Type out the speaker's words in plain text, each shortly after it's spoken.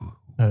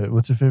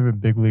What's your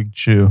favorite big league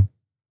chew?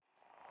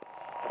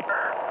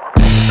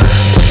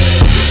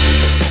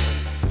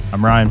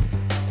 I'm Ryan.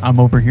 I'm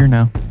over here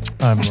now.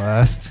 I'm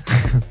last.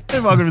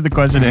 And welcome to the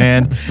Question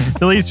and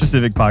the Least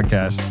Specific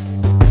Podcast.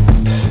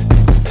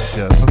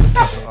 Yeah, something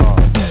feels odd.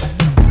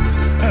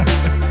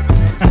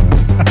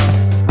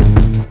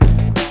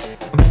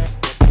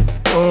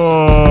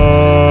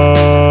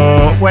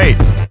 Oh, wait.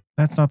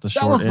 That's not the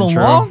short That was intro. the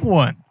long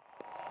one.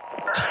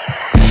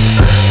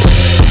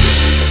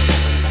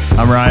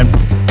 I'm Ryan.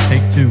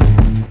 Take two.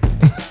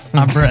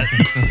 I'm Brett.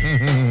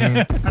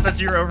 I thought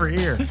you were over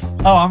here.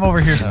 Oh, I'm over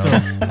here still.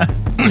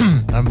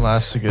 I'm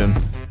last again.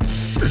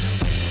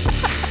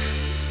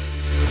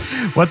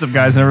 What's up,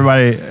 guys, and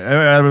everybody?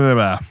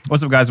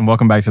 What's up, guys, and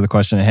welcome back to the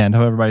Question at Hand.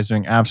 Hope everybody's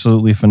doing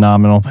absolutely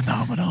phenomenal.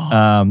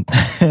 Phenomenal.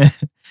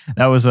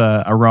 That was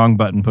a wrong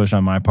button push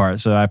on my part,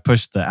 so I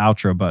pushed the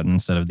outro button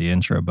instead of the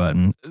intro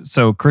button.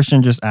 So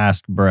Christian just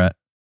asked Brett,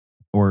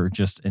 or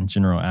just in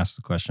general asked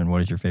the question,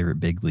 what is your favorite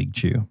big league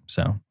chew?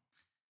 So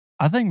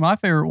I think my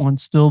favorite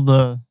one's still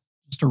the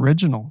just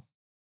original.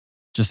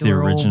 just the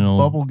original.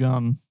 bubble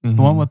gum. The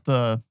one with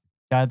the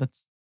guy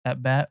that's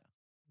at bat.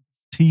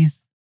 Teeth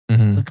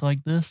look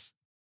like this.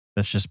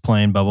 That's just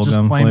plain bubble Just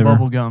gum plain flavor.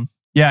 bubble gum.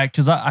 Yeah,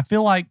 because I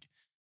feel like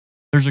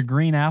there's a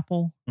green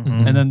apple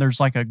Mhm. and then there's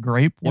like a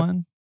grape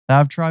one that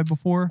I've tried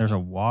before. There's a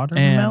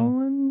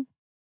watermelon,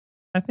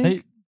 I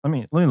think. Let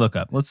me look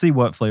up. Let's see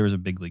what flavors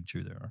of big league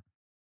chew there are.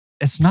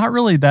 It's not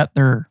really that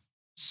they're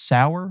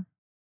sour,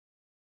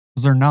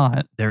 because they're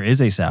not. There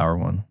is a sour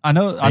one. I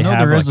know They have,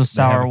 there is like, a they have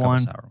sour couple one.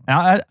 sour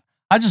ones.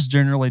 I just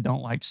generally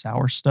don't like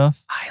sour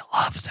stuff. I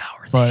love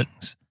sour But-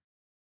 things.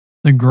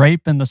 The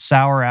grape and the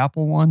sour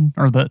apple one,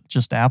 or the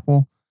just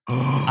apple,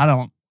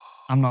 I'm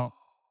not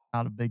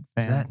a big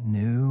fan. Is that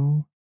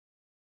new?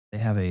 They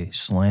have a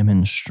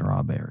Slammin'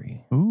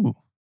 Strawberry. Ooh,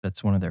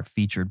 That's one of their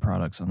featured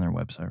products on their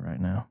website right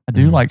now. I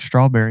do like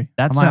strawberry.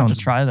 That I might have sounds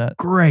to try that.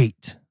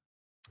 Great.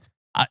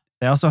 I-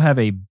 They also have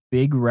a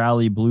Big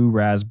Rally Blue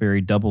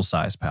Raspberry double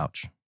size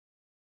pouch.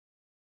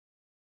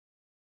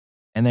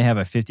 And they have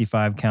a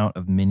 55 count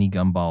of mini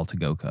gumball to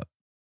go cup.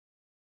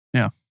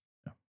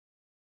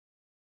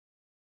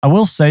 I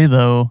will say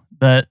though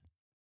that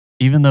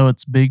even though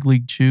it's big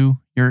league chew,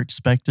 you're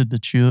expected to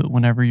chew it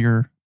whenever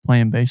you're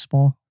playing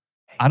baseball.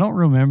 I don't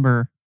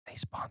remember. They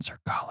sponsor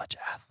college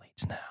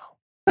athletes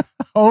now.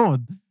 Oh,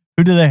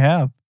 who do they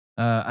have?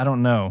 I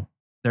don't know.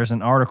 There's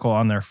an article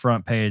on their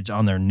front page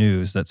on their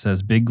news that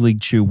says Big League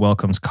Chew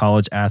welcomes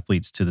college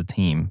athletes to the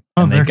team.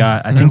 And they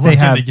got, I think they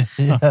have,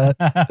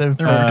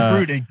 They're Uh,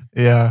 recruiting.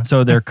 Yeah.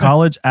 so they're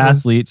college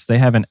athletes. They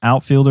have an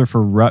outfielder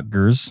for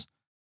Rutgers.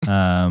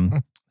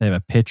 They have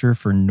a pitcher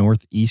for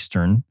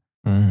Northeastern.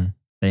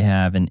 They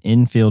have an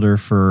infielder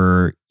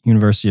for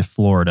University of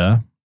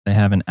Florida. They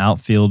have an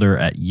outfielder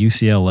at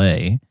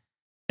UCLA.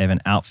 They have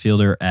an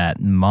outfielder at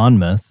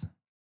Monmouth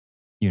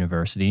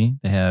University.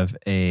 They have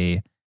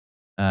a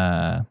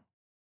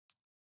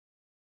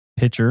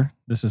pitcher.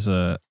 This is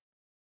a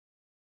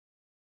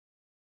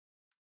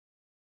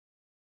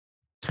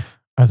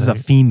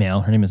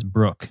female. Her name is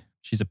Brooke.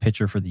 She's a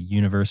pitcher for the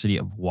University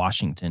of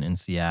Washington in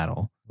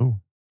Seattle. Ooh.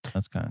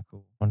 That's kind of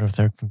cool. Wonder if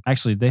they're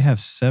Actually, they have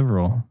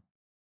several.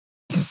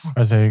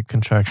 are they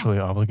contractually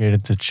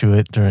obligated to chew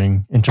it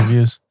during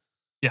interviews?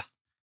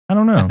 I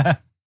don't know.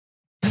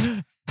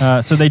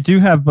 So they do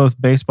have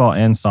both baseball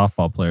and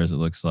softball players, it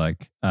looks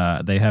like.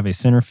 They have a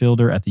center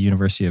fielder at the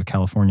University of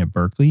California,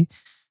 Berkeley.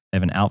 They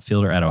have an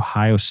outfielder at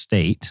Ohio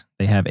State.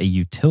 They have a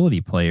utility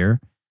player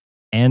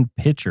and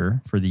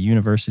pitcher for the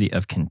University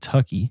of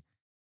Kentucky.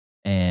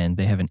 And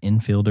they have an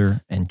infielder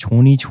and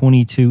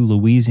 2022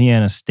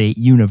 Louisiana State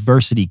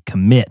University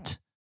commit.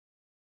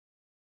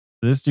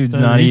 This dude's So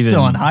not he's even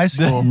still in high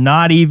school.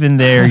 Not even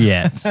there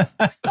yet.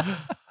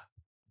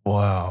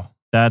 Wow.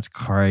 That's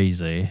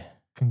crazy.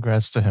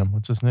 Congrats to him.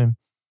 What's his name?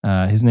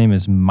 His name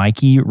is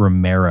Mikey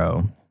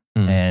Romero.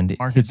 And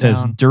Mark it it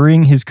says, down.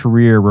 during his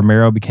career,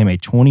 Romero became a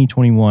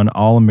 2021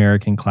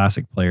 All-American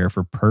Classic player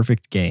for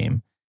perfect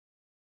game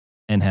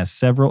and has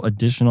several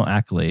additional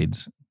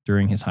accolades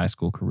during his high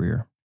school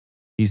career.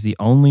 He's the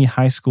only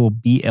high school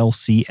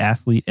BLC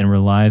athlete and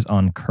relies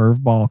on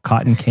curveball,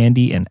 cotton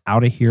candy, and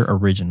out of here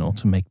original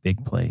to make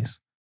big plays.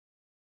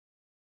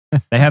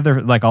 They have their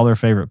all their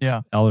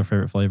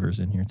favorite flavors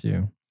in here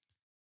too.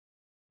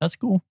 That's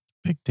cool.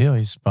 Big deal.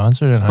 He's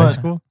sponsored in high But-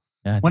 school.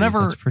 Yeah, dude, Whenever-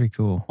 that's pretty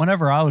cool.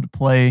 Whenever I would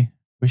play,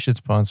 We should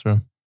sponsor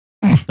him.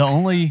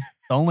 the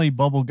only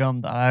bubble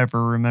gum that I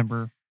ever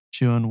remember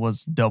chewing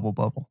was Double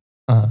Bubble.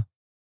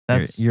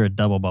 That's You're a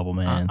double bubble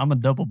man. I'm a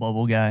Double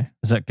Bubble guy.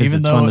 Is that because even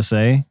it's though fun to it-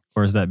 say,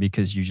 or is that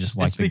because you just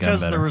like It's the gum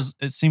because better?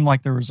 it seemed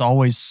like there was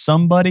always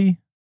somebody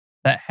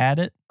that had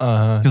it,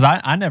 because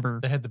I never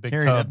They had the big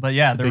carried tub. it, but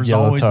yeah, the there big was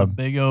yellow always a tub.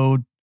 big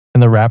old.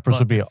 And the wrappers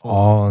would be bucket full.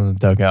 all in the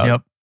dugout.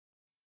 Yep.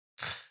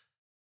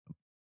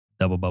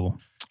 Double bubble.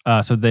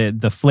 So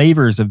the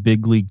flavors of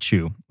Big League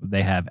Chew,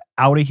 they have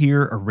Out of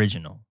Here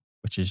Original,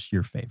 which is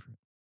your favorite.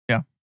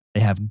 Yeah.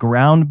 They have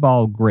Ground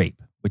Ball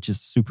Grape, which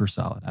is super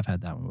solid. I've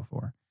had that one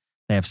before.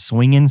 They have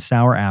Swingin'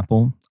 Sour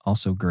Apple,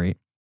 also great.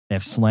 They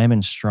have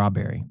Slammin'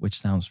 Strawberry, which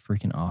sounds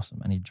freaking awesome.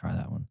 I need to try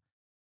that one.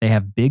 They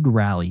have Big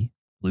Rally,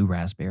 blue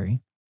raspberry.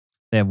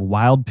 They have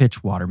Wild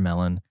Pitch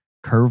Watermelon,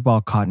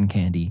 Curveball Cotton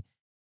Candy.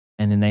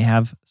 And then they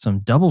have some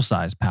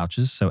double-sized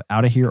pouches. So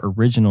Out of Here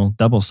Original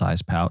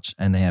double-sized pouch.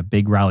 And they have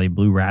Big Rally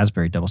Blue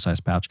Raspberry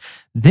double-sized pouch.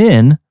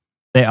 Then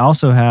they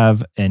also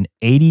have an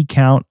 80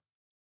 count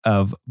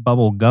of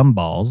bubble gum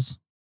balls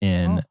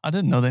in. Oh, I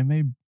didn't know they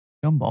made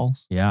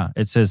gumballs. Yeah,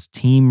 it says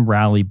Team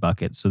Rally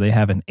Bucket. So they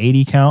have an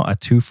 80 count, a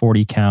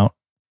 240 count.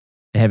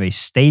 They have a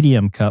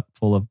stadium cup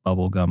full of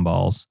bubble gum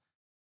balls.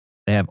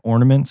 They have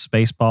ornaments,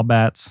 baseball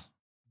bats,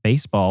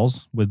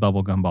 baseballs with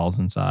bubble gum balls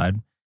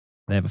inside.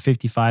 They have a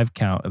 55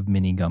 count of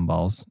mini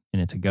gumballs in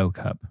a to-go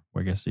cup,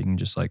 where I guess you can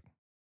just like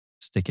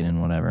stick it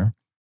in whatever.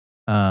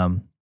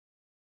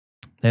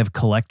 They have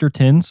collector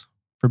tins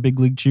for Big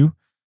League Chew.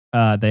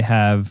 They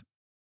have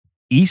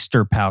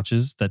Easter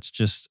pouches. That's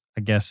just,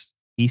 I guess,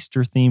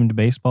 Easter themed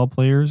baseball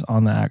players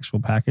on the actual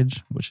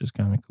package, which is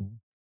kind of cool.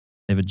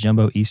 They have a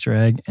jumbo Easter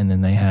egg, and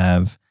then they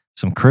have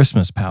some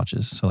Christmas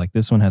pouches. So like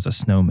this one has a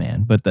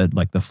snowman, but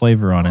the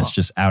flavor on it's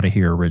just Out of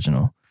Here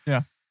Original.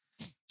 Yeah.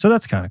 So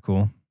that's kind of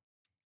cool.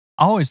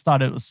 I always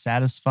thought it was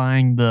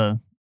satisfying the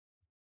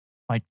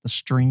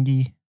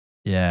stringiness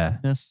Yeah.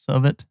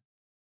 of it,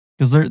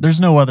 because there's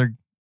no other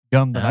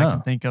gum that I No.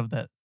 can think of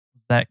that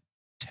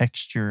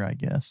texture, I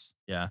guess.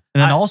 Yeah.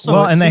 And then also,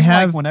 well, it and they seemed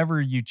have like whenever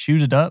you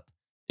chewed it up,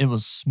 it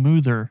was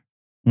smoother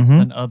Mhm.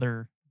 than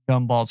other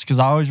gum balls. Because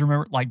I always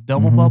remember like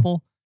Double Mhm.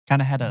 Bubble kind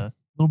of had a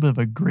little bit of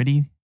a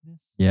grittiness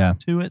Yeah.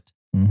 to it,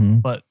 Mm-hmm.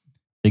 but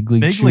Big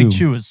League Big Chew. League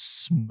Chew is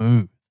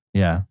smooth.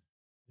 Yeah.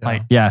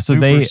 Like Yeah. So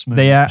super smooth.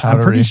 I'm pretty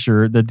Powdery.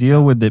 sure the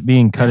deal with it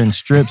being cut in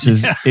strips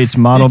is Yeah. it's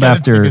modeled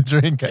after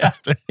drink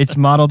after it's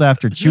modeled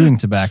after chewing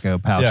tobacco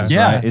pouches,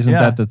 Yeah. right? Isn't Yeah.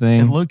 that the It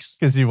thing? looks.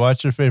 because you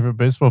watch your favorite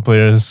baseball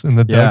players in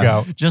the Yeah.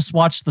 dugout. Just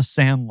watch The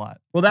Sandlot.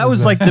 Well, that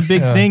was like the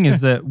big Yeah. thing is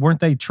that weren't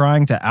they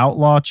trying to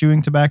outlaw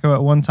chewing tobacco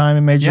at one time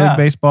in Major Yeah. League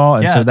Baseball?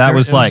 And so that it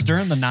was like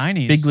during the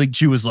 90s. Big League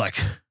Chew was like,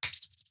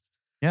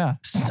 Yeah,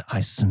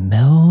 I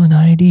smell an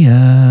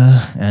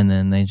idea, and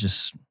then they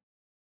just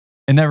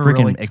it never freaking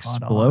really caught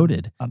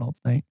exploded. on, I don't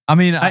think. I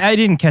mean, I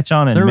didn't catch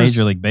on in There was-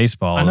 Major League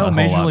Baseball. I a know whole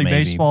Major lot, League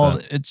maybe, Baseball.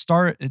 but-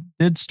 It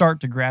did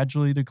start to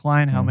gradually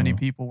decline. How many Mhm.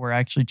 people were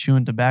actually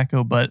chewing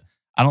tobacco? But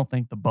I don't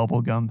think the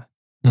bubble gum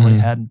really Mhm.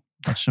 had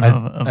much of, I,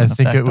 of I an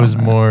think effect it was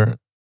on that. more.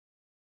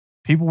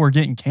 People were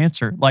getting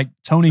cancer. Like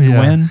Tony Yeah.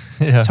 Gwynn.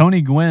 Yeah.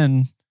 Tony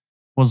Gwynn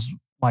was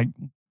like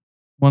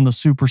one of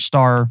the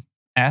superstar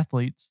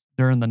athletes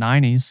during the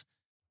 90s,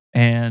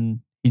 and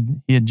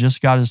he had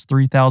just got his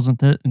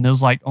 3,000th hit, and it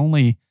was like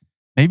only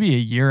maybe a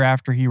year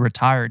after he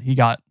retired, he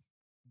got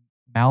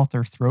mouth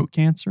or throat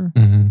cancer,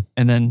 hmm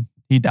and then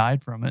he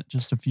died from it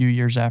just a few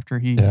years after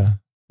he Yeah.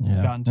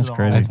 Yeah, got into that's the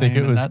crazy. Hall I of think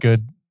Fame, it and was that's-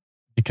 good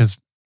because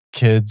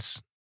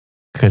kids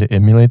could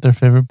emulate their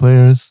favorite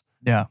players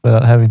Yeah.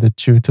 without having to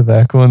chew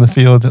tobacco in the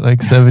field at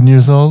like 7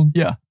 years old.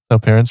 Yeah. So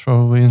parents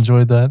probably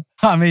enjoyed that.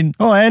 I mean,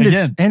 Oh, and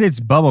Again.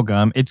 it's bubble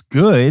gum. It's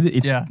good.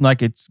 It's Yeah.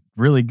 like it's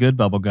really good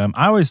bubble gum.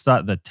 I always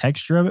thought the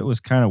texture of it was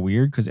kind of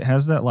weird because it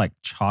has that like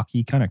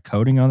chalky kind of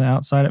coating on the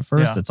outside at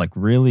first. Yeah. It's like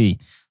really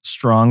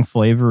strong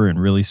flavor and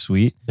really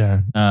sweet.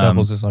 Yeah.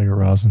 Doubles is like a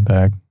rosin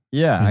bag.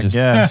 Yeah, You I just-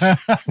 guess.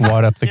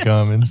 Wad up the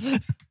gum and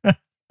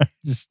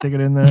Just stick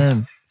it in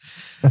there.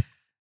 And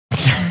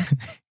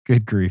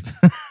good grief.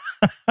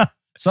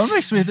 so it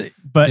makes me think.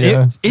 But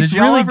Yeah. it's Did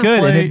y'all really ever good.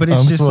 play- But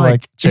it's just will,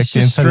 like check it's the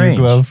just inside of your strange.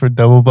 glove for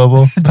double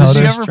bubble Did powder.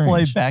 you ever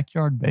play Strange.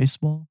 backyard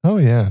baseball? Oh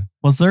yeah.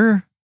 Was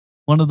there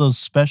one of those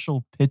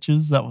special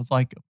pitches that was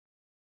like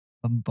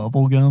a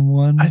bubble gum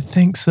one? I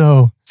think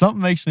so.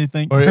 Something makes me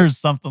think Or- there's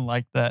something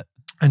like that.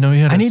 I know he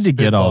had. I a need to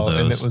get all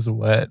spitball and those. it was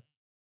wet.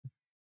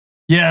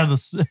 Yeah,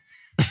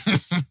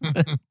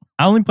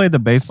 I only played the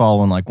baseball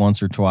one like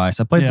once or twice.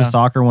 I played the Yeah.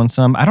 soccer one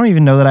some. I don't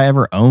even know that I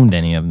ever owned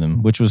any of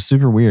them, which was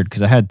super weird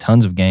because I had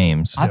tons of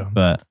games. I-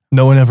 But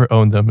No one ever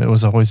owned them. It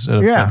was always at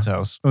a Yeah. friend's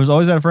house. it was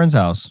always at a friend's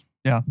house.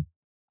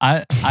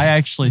 I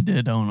actually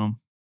did own them.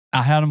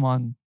 I had them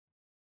on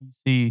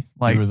PC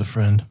like you were the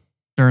friend.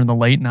 during the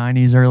late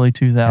 90s, early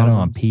 2000s.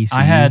 on PC?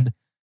 I had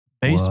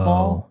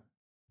baseball, Whoa.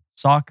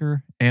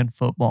 soccer, and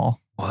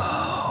football.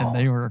 Whoa. And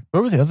they were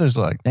What were the others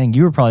like? Dang,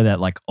 you were probably that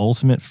like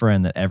ultimate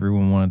friend that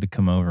everyone wanted to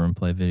come over and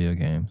play video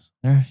games.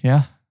 there.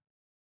 Yeah.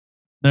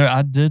 There,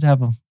 I did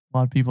have a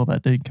lot of people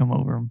that did come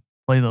over and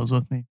play those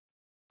with me.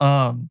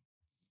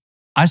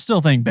 I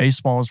still think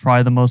baseball is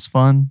probably the most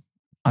fun.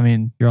 I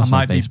mean, You're I also a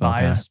might be baseball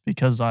guy. biased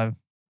because I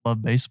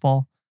love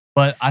baseball,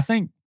 but I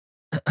think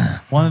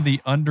one of the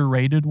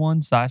underrated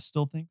ones that I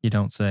still think, You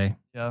don't say.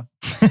 yeah,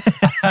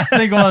 I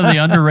think one of the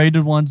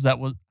underrated ones that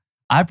was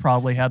I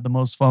probably had the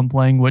most fun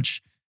playing,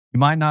 which you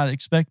might not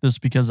expect this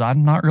because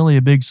I'm not really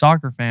a big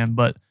soccer fan,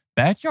 but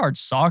backyard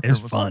soccer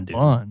It's was fun, dude.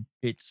 fun.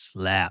 It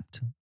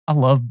slapped. I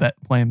love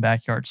playing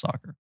backyard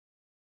soccer.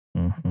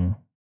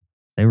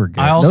 They were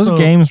good. I Those also-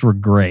 games were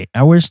great.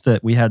 I wish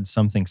that we had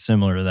something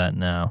similar to that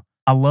now.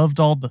 I I loved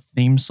all the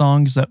theme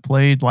songs that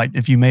played. Like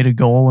if you made a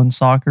goal in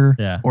soccer,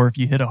 Yeah. or if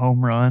you hit a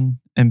home run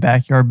in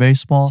backyard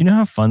baseball. Do you know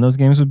how fun those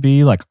games would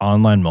be? Like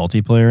online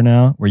multiplayer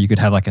now, where you could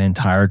have like an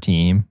entire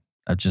team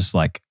of just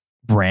like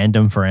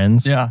random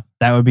friends. Yeah,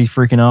 That would be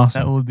freaking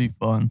awesome. that would be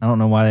fun. I don't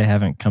know why they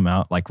haven't come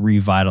out, like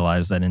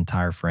revitalized that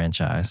entire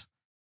franchise.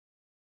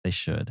 They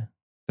should.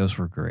 Those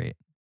were great.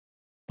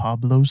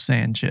 Pablo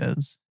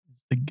Sanchez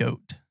is the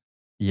GOAT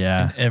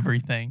Yeah. in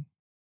everything.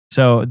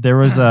 So there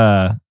was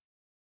a,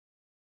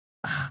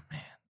 I'm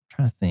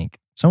trying to think.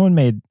 Someone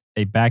made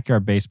a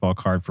backyard baseball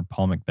card for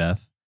Paul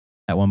Macbeth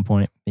at one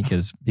point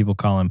because people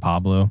call him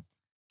Pablo.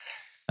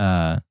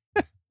 And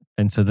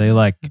so they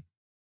like,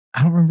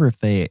 I don't remember if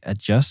they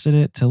adjusted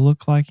it to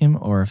look like him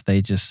or if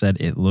they just said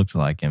it looked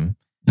like him.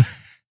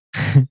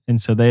 And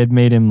so they had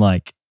made him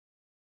like,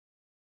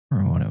 I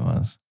don't remember what it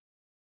was.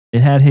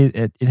 It had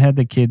it had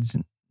the kid's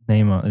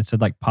name on it. It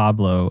said like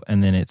Pablo,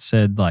 and then it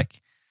said like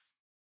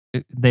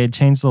they had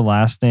changed the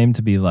last name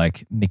to be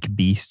like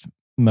McBeast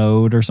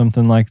mode or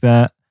something like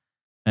that.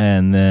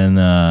 And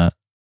then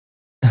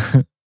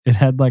it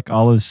had like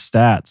all his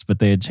stats, but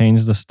they had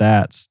changed the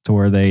stats to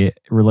where they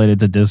related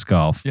to disc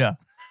golf. Yeah.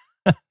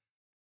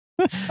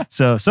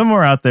 So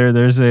somewhere out there,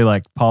 there's a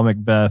like Paul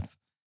Macbeth,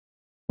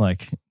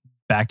 like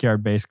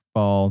backyard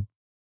baseball,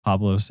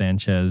 Pablo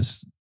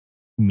Sanchez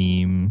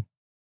meme.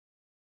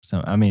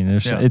 So I mean,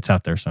 it's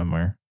out there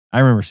somewhere. I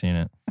remember seeing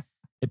it.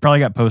 It probably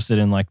got posted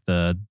in like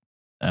the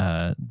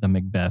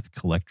Macbeth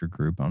collector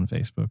group on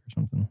Facebook or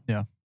something.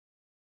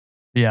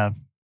 Yeah.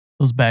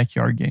 Those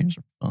backyard games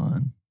are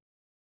fun.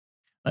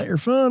 They're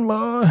fun,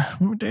 boy.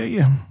 Let me tell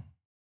you.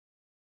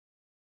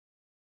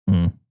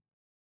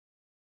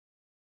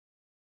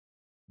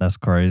 That's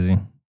crazy.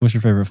 What's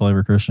your favorite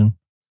flavor, Christian?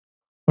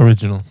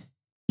 Original.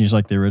 You just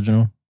like the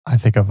original? I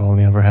think I've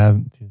only ever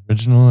had the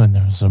original, and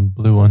there was a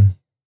blue one.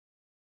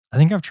 I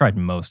think I've tried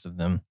most of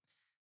them.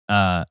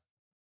 Yeah,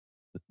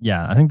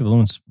 I think the blue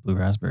one's blue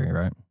raspberry,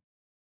 right?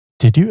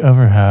 Did you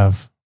ever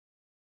have,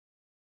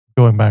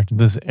 going back to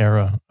this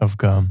era of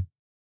gum,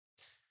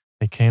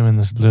 they came in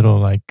this little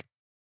like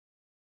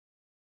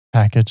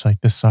package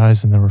like this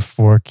size, and there were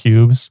 4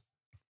 cubes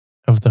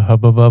of the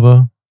Hubba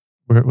Bubba,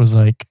 where it was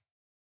like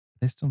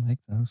They still make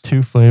those.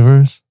 2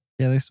 flavors.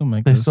 Yeah, they still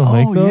make They those. still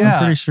make those? Yeah. I'm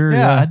pretty sure.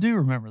 Yeah, Yeah. I do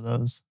remember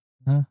those.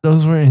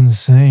 Those were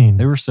insane.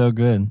 They were so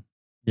good.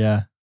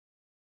 Yeah.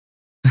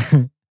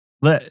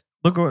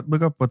 Look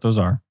up what those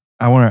are.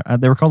 I want to.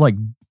 They were called like,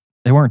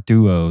 they weren't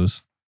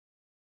duos.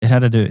 It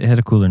had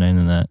a cooler name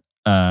than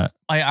that.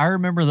 I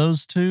remember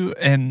those two,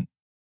 and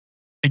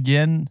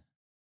again,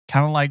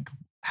 kind of like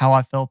how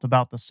I felt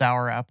about the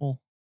sour apple.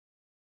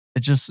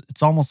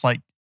 It's almost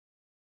like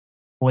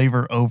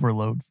flavor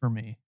overload for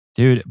me.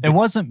 Dude, It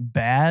wasn't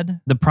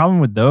bad. the problem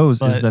with those is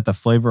But- that the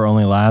flavor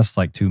only lasts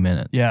like 2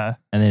 minutes. Yeah,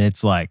 And then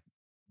it's like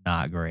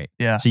not great.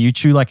 yeah. So you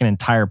chew like an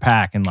entire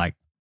pack in like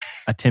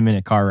a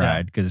 10-minute car Yeah.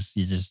 ride because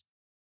you're just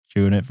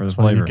chewing it for the That's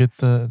why flavor.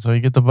 that's why you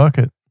get the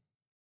bucket.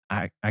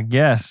 I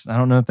guess. I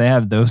don't know if they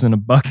have those in a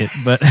bucket,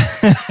 but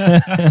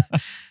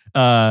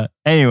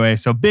anyway,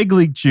 so Big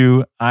League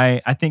Chew.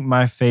 I think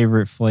my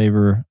favorite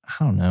flavor,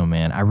 I don't know,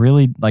 man. I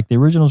really like the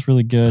original's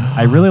really good.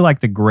 I really like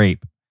the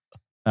grape.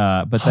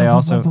 But they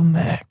also Hubba Bubba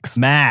Max.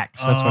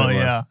 Max. That's what Oh, it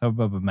was. yeah.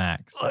 Hubba Bubba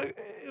Max. It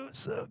was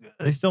so good.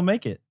 They still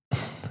make it.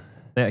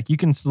 Like, you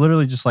can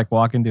literally just like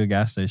walk into a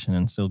gas station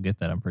and still get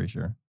that. I'm pretty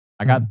sure.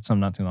 I got some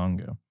not too long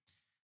ago.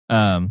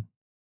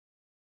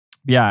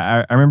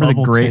 Yeah, I remember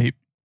Bubble the grape. tape.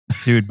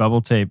 Dude,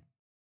 bubble tape.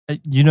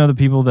 You know the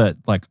people that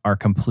like are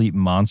complete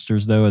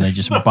monsters though, and they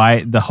just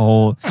bite the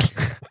whole.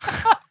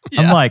 I'm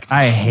Yeah. like,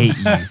 I hate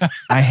you.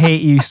 I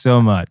hate you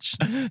so much.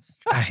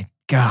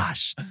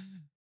 Gosh, I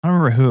don't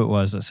remember who it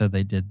was that said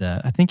they did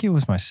that. I think it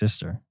was my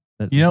sister.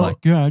 That You was know- like,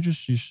 yeah, I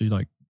just usually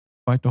like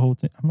bite the whole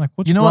thing. I'm like,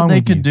 what's You know wrong what they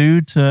with could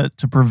you? do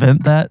to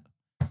prevent that?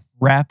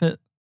 Wrap it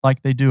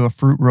like they do a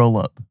fruit roll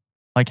up.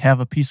 Like have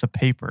a piece of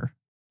paper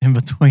in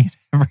between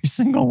every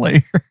single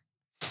layer.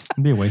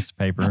 It'd be a waste of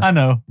paper. I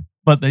know,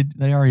 but they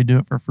already do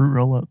it for fruit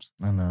roll ups.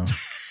 I know.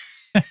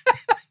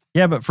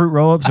 Yeah, but fruit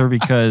roll-ups are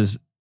because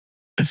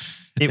it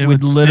It would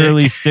would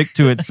literally stick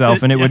to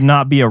itself, and it Yeah. would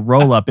not be a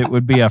roll-up. It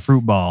would be a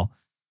fruit ball.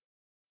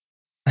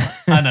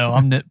 I know,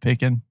 I'm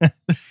nitpicking.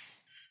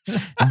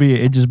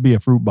 It'd just be a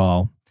fruit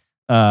ball.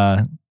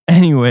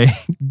 Anyway,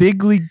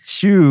 Big League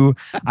Chew.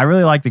 I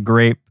really like the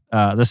grape.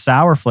 The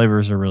sour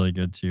flavors are really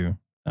good too.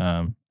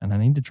 And I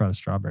need to try the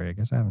strawberry. I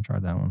guess I haven't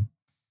tried that one,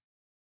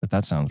 but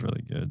that sounds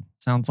really good.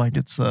 Sounds like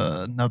it's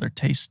another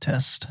taste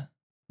test.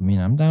 I mean,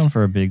 I'm down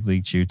for a Big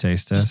League Chew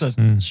taste test. Just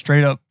a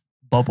straight up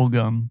bubble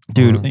gum.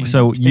 Dude, thing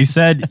so you taste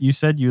said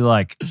test. you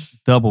like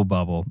double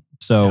bubble.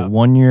 So Yeah.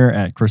 one year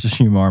at Christmas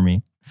Stream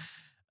Army,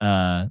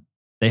 they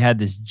had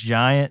this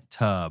giant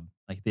tub.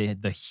 Like they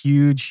had the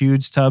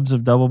huge tubs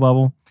of double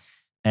bubble.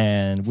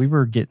 And we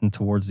were getting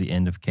towards the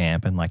end of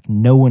camp, and like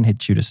no one had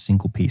chewed a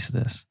single piece of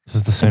this. This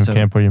is the same so-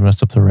 camp where you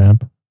messed up the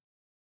ramp.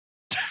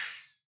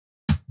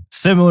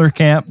 Similar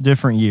camp,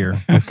 different year.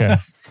 Okay.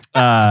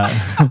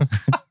 Uh,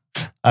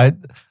 I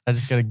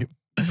just gotta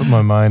Put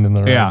my mind in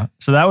the right. Yeah.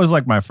 So that was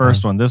like my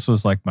first one. This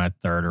was like my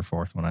third or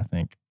fourth one, I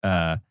think.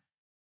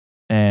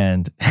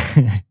 And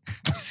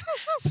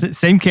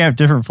same camp,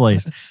 different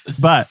place.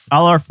 But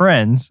all our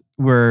friends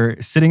were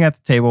sitting at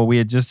the table. We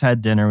had just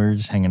had dinner. We were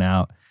just hanging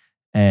out.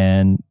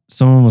 And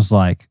someone was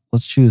like,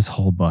 let's chew this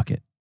whole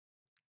bucket.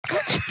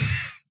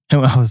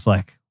 And I was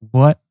like,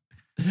 what?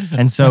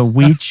 And so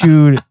we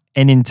chewed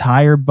an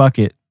entire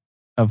bucket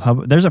of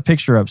Hubba. There's a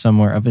picture up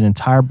somewhere of an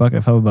entire bucket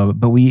of Hubba Bubba.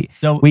 But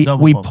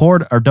we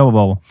poured our double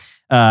bubble.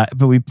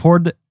 But we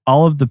poured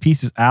all of the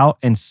pieces out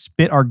and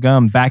spit our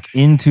gum back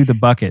into the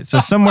bucket. So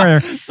somewhere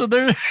on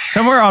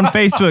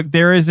Facebook,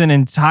 there is an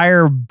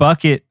entire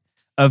bucket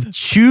of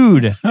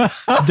chewed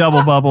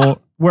double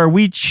bubble where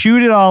we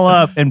chewed it all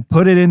up and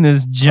put it in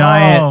this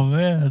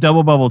giant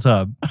double bubble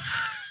tub.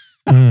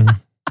 Mm.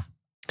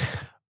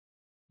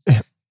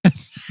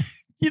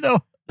 You know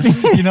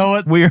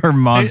what? We are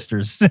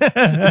monsters.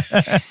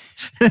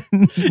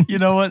 You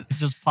know what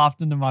just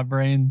popped into my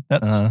brain?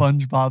 That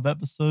SpongeBob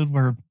episode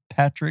where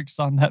Patrick's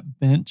on that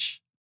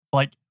bench,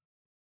 like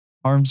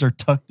arms are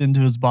tucked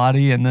into his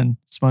body, and then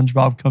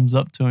SpongeBob comes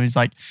up to him. He's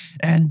like,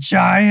 and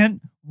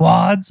giant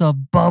wads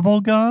of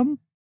bubble gum.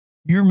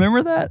 You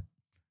remember that?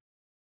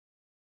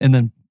 And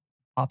then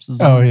pops his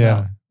arms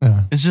out.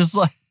 Yeah. It's just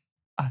like,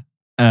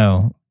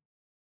 Oh.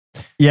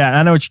 Yeah,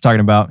 I know what you're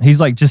talking about.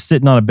 He's like just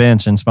sitting on a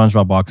bench and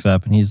SpongeBob walks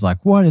up and he's like,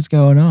 what is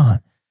going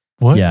on?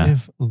 What Yeah.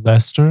 if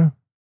Lester,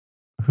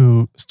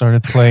 who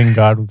started playing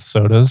God with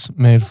sodas,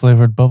 made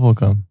flavored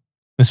bubblegum?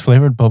 Is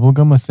flavored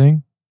bubblegum a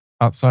thing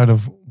outside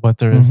of what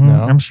there is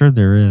now? I'm sure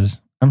there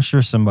is. I'm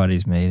sure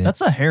somebody's made it.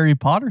 that's a Harry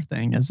Potter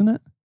thing, isn't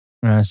it?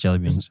 No, that's jelly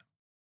beans.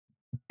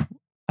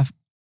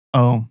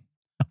 Oh,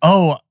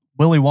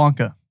 Willy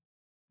Wonka.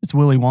 It's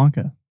Willy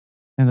Wonka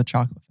and the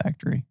Chocolate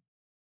Factory,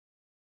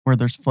 where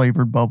there's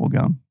flavored bubble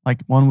gum.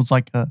 Like one was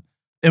like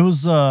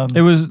it's the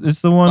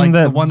one like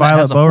that the one that Violet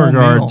has a full meal.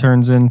 Beauregard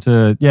turns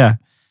into,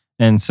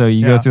 And so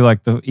you go through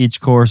like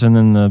each course, and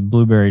then the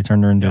blueberry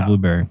turned her into a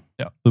blueberry.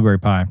 Yeah. Blueberry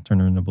pie turned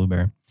her into a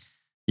blueberry.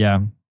 Yeah.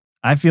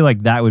 I feel like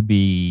that would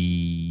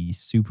be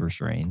super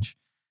strange.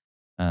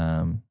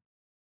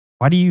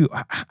 Why do you,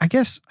 I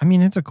guess, I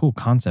mean, it's a cool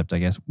concept, I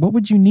guess. What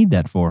would you need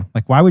that for?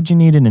 Like, why would you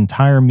need an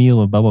entire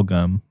meal of bubble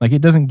gum? Like,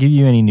 it doesn't give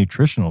you any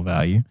nutritional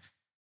value.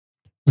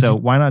 So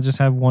why not just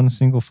have one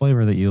single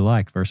flavor that you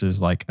like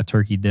versus like a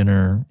turkey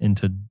dinner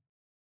into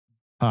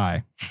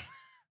pie?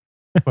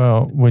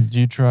 Well, would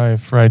you try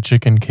fried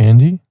chicken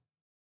candy?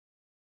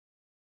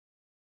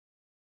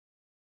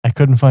 I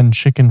couldn't find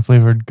chicken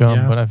flavored gum,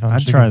 Yeah, but I found I'd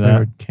chicken try that.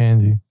 flavored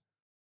candy.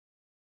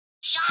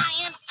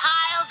 Giant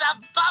piles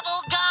of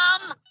bubble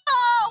gum.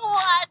 Oh,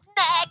 what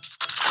next?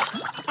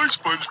 Hi,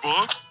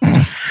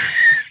 SpongeBob.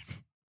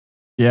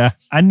 Yeah,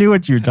 I knew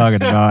what you were talking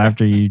about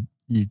after you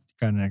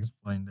kind of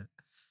explained it.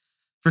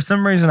 For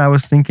some reason, I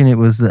was thinking it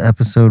was the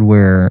episode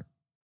where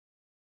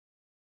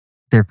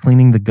they're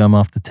cleaning the gum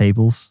off the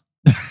tables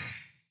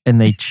and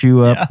they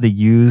chew up the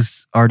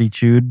used, already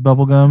chewed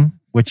bubble gum,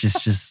 which is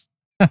just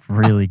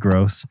really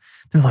gross.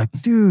 They're like,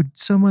 dude,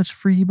 so much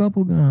free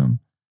bubble gum.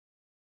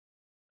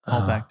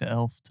 all back to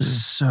Elf too.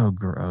 So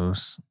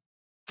gross.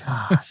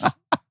 Gosh.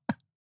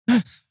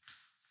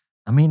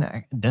 I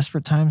mean,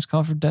 desperate times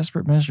call for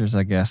desperate measures,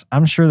 I guess.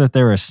 I'm sure that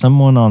there is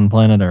someone on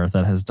planet Earth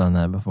that has done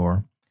that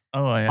before.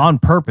 Oh yeah. On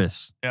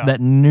purpose,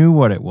 that knew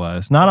what it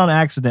was. Not on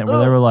accident where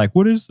they were like,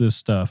 what is this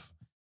stuff?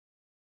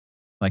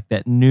 Like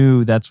that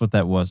knew that's what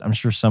that was. I'm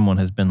sure someone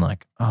has been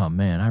like, oh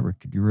man, I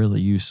could really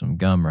use some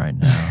gum right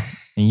now.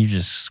 And you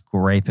just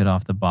scrape it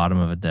off the bottom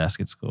of a desk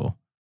at school.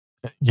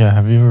 Yeah,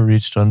 have you ever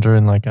reached under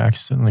and like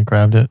accidentally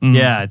grabbed it? Mm.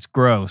 Yeah, it's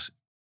gross.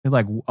 It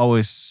like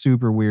always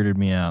super weirded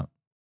me out.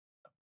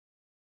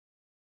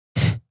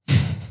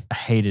 I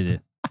hated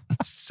it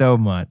so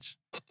much.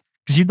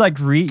 Because you'd like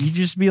you'd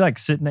just be like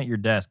sitting at your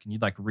desk and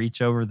you'd like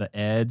reach over the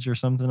edge or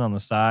something on the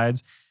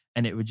sides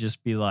and it would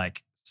just be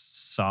like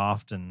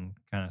soft and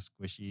kind of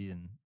squishy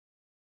and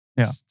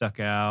stuck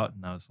out.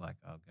 And I was like,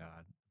 oh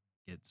God,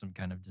 get some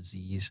kind of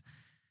disease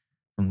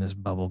from this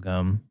bubble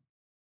gum.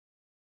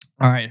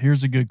 All right,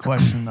 here's a good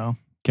question though.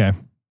 Okay.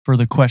 For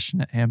the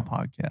Question at Hand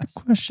podcast.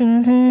 Question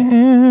at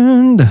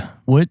hand.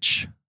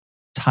 Which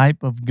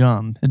type of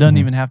gum, it doesn't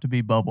even have to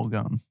be bubble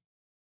gum,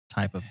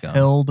 Type of gum.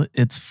 held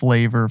its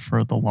flavor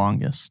for the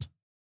longest?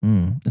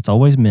 It's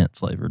always mint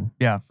flavored.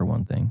 Yeah. For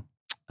one thing.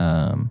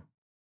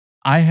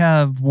 I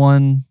have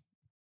one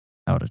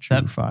Out of True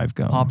that 5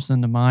 gum. pops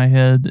into my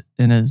head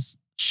and is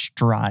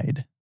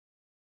Stride,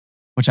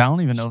 which I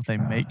don't even know if they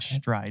make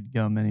Stride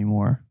gum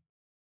anymore.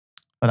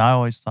 But I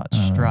always thought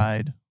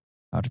Stride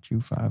Out of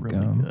True 5 really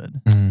gum.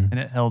 good, Mm. and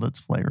it held its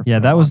flavor. Yeah, for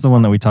a that was long the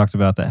one that time. we talked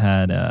about that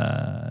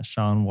had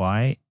Shaun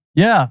White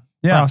Yeah,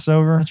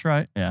 crossover. that's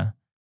right. Yeah.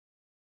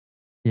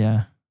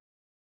 Yeah.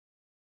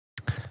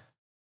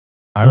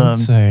 I would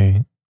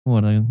say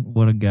What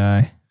a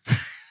guy.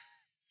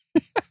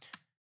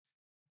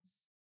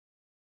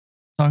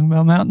 Talking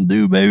about Mountain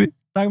Dew, baby.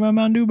 Talking about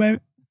Mountain Dew, baby.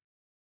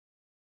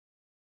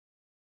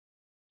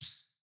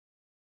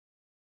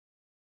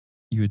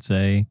 You would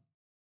say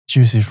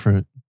juicy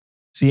fruit.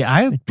 See,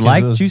 I Because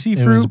like it was- juicy It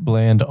was fruit.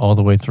 bland all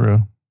the way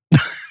through.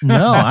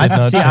 No, Did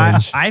not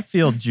change. I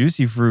feel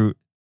juicy fruit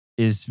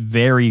is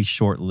very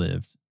short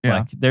lived. Yeah.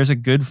 Like there's a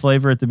good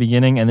flavor at the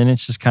beginning, and then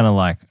it's just kind of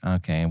like,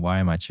 okay, why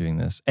am I chewing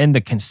this? And the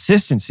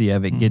consistency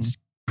of it gets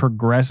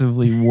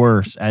progressively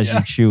worse as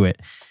you chew it,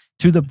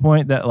 to the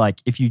point that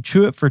like if you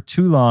chew it for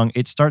too long,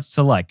 it starts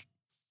to like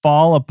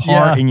fall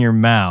apart in your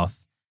mouth,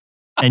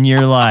 and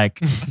you're like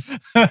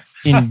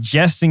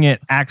ingesting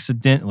it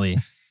accidentally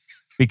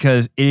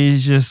because it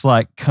is just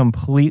like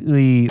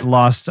completely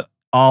lost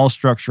all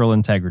structural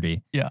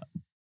integrity. Yeah.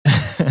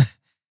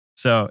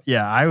 So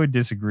yeah, I would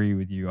disagree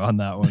with you on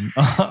that one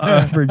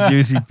for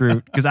juicy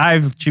fruit, because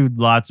I've chewed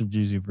lots of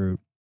juicy fruit,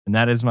 and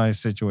that is my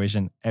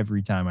situation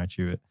every time I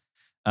chew it.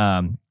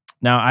 Now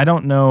I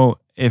don't know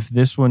if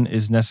this one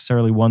is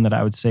necessarily one that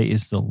I would say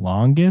is the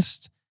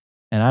longest,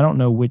 and I don't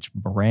know which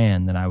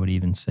brand that I would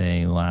even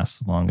say lasts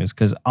the longest,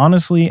 because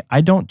honestly,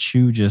 I don't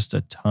chew just a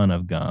ton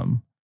of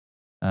gum.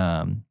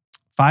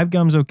 5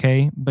 gum's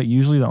okay, but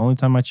usually the only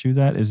time I chew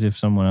that is if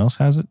someone else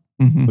has it,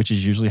 Mhm. which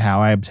is usually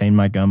how I obtain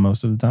my gum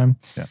most of the time.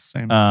 Yeah,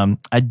 same.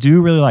 I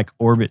do really like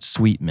Orbit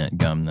Sweet Mint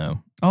gum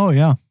though. Oh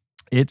yeah.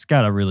 It's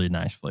got a really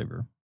nice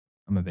flavor.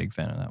 I'm a big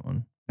fan of that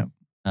one. Yep.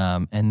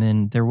 And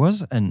then there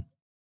was an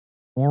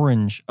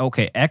orange.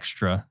 Okay,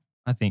 Extra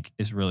I think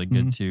is really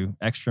good too.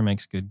 Extra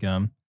makes good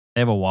gum.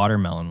 They have a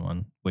watermelon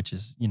one, which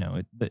is,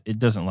 it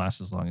doesn't last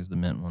as long as the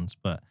mint ones,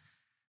 but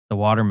the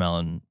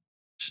watermelon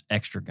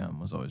Extra gum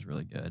was always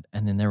really good.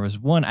 And then there was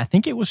one, I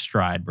think it was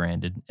Stride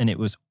branded, and it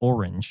was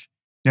orange.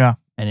 Yeah.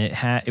 And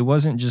it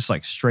wasn't just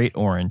like straight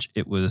orange.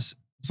 It was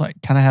It's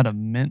like kind of had a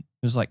mint.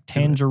 like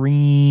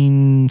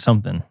tangerine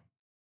something.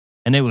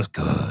 And it was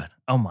good.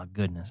 Oh my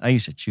goodness. I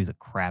used to chew the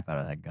crap out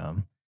of that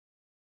gum.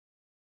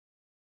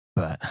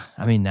 But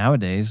I mean,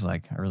 nowadays,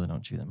 like I really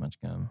don't chew that much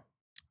gum.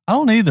 I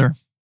don't either.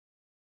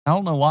 I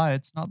don't know why.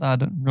 It's not that I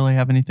don't really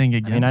have anything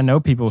against. I mean, I know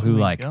people who chewing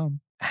like gum.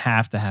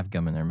 have to have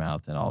gum in their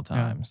mouth at all Yeah.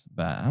 times,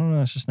 but I don't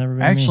know. It's just never been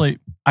me. Actually,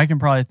 I can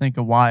probably think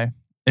of why.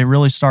 It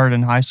really started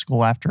in high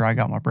school after I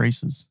got my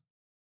braces,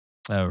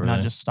 Oh, really? and I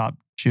just stopped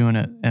chewing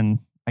it, and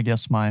I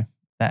guess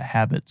that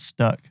habit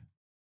stuck.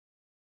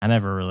 I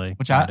never really.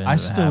 Which got I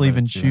into the still habit of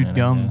even chewing chewed it, I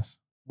gum. guess.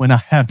 When I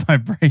had my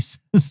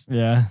braces,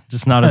 Yeah,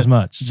 just not as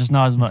much. just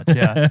not as much.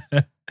 Yeah.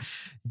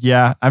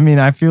 Yeah. I mean,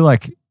 I feel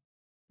like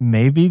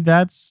maybe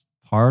that's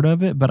part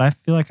of it, but I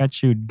feel like I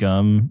chewed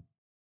gum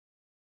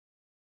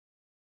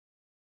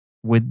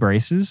with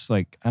braces.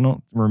 Like, I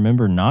don't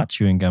remember not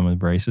chewing gum with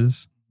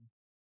braces.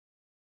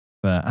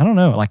 But I don't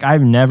know. Like,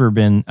 I've never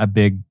been a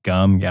big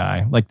gum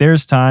guy. Like,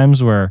 there's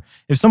times where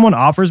if someone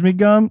offers me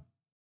gum,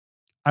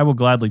 I will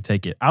gladly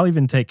take it. I'll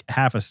even take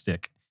half a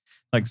stick.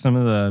 Like some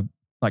of the,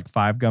 like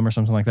 5 gum or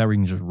something like that, where you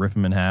can just rip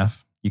them in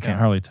half. You can't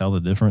hardly tell the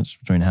difference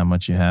between how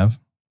much you have.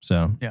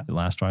 So Yeah. it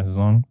lasts twice as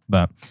long.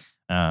 But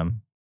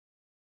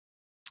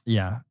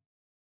yeah,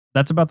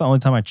 that's about the only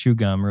time I chew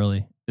gum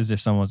really, is if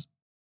someone's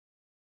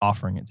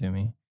offering it to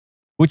me,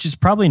 which is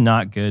probably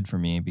not good for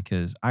me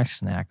because I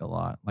snack a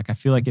lot. Like I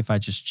feel like if I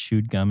just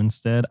chewed gum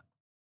instead,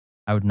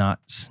 I would not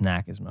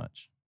snack as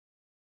much.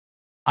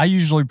 I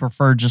usually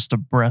prefer just a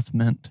breath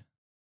mint,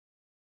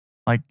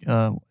 like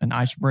an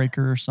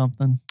icebreaker or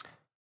something.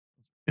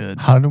 Good.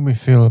 How do we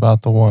feel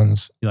about the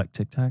ones You like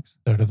Tic Tacs?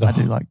 that are the I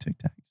do like Tic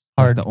Tacs.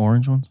 Like hard? the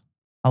orange ones?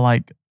 I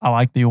like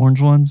the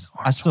orange ones.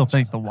 I Orange still ones are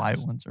think the the white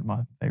best. ones are my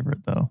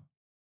favorite though.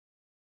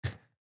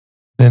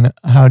 Then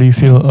how do you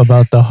feel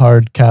about the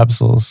hard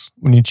capsules?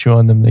 When you chew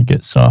on them, they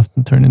get soft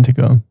and turn into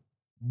gum.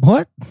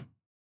 What?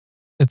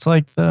 It's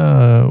like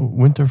the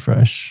Winter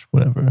Fresh,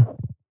 whatever.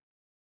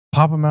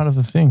 Pop them out of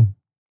the thing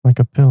like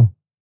a pill.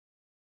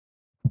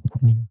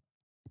 And you-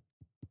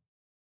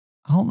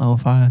 I don't know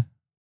if I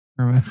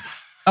remember.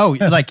 Oh,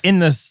 like in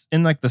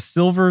like the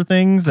silver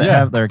things that Yeah.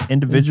 have their It's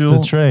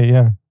individual. the tray,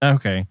 yeah.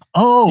 Okay.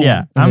 Oh,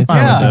 Yeah, and I'm they fine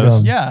turn with into those.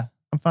 gum. yeah,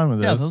 I'm fine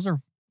with yeah. those. Those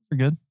are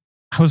good.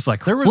 I was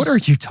like, There what was- are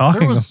you talking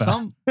There was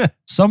about?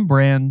 some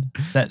brand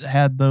that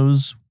had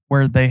those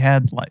where they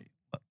had like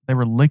they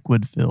were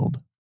liquid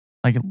filled,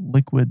 like a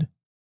liquid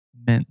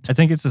mint. I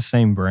think it's the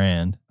same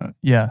brand.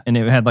 Yeah, And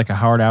it had like a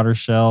hard outer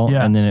shell,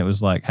 Yeah. and then it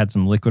was like had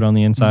some liquid on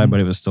the inside, Mhm. but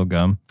it was still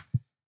gum.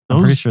 I'm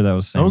pretty those sure that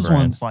was the same those brand.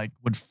 ones like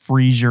would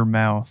freeze your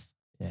mouth.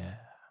 Yeah.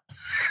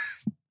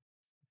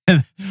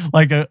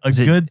 Like a Is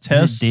it- good is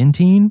test. it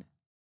Dentine?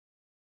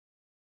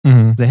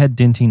 Mhm. They had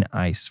Dentine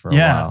Ice for a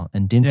Yeah. while,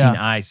 and Dentine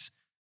Ice.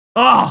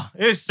 Oh,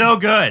 it was so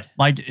good.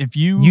 Like if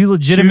you You chewed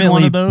legitimately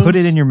one of those put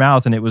it in your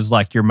mouth, and it was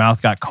like your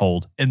mouth got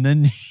cold. and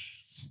then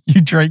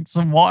you drank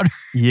some water,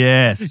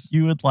 Yes.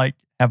 you would like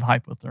have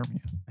hypothermia.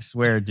 I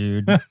swear,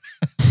 dude.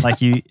 Like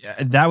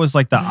that was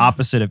like the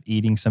opposite of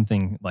eating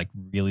something like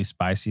really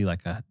spicy,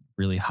 like a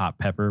really hot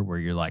pepper, where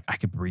you're like, I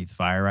could breathe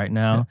fire right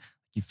now. Yeah.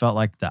 You felt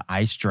like the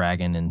ice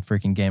dragon in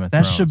freaking Game of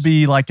That Thrones. should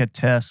be like a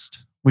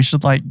test. We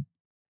should like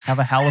have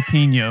a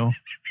jalapeno.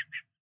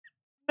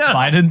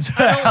 Bite into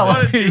a I don't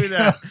wanna do jalapeno.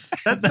 that.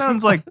 That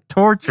sounds like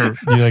torture.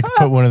 You like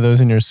put one of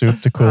those in your soup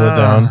to cool it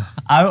down.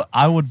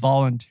 I would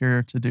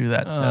volunteer to do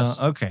that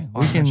test. Okay,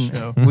 on the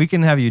show. we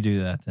can have you do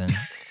that then.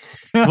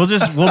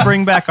 We'll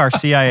bring back our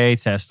CIA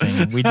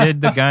testing. We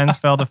did the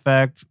Gunsfeld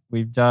effect.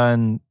 We've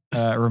done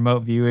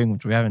remote viewing,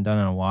 which we haven't done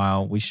in a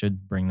while. We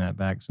should bring that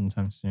back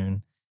sometime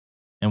soon.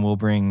 And we'll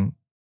bring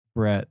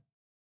Brett.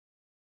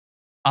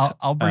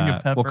 I'll bring a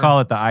pepper. We'll call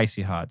it the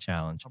Icy Hot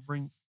Challenge. I'll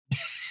bring.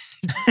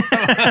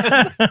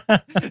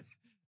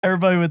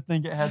 Everybody would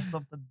think it had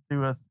something to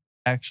do with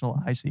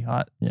actual icy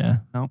hot. Yeah.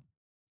 Nope.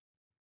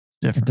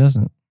 It Different.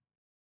 doesn't.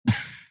 It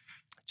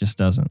just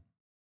doesn't.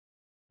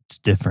 It's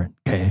different.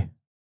 Okay.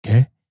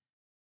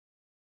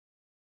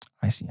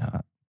 Icy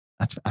hot.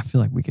 I feel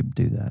like we could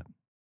do that.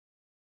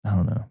 I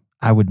don't know.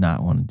 I would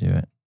not want to do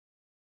it.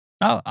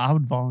 I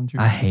would volunteer.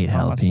 I hate by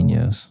myself.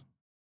 jalapenos.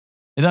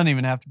 It doesn't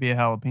even have to be a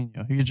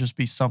jalapeno. It could just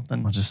be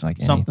something, Or just like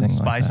something anything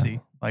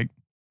spicy, like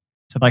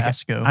like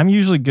Tabasco. I'm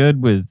usually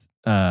good with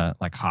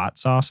like hot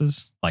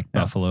sauces, like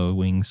Yeah. buffalo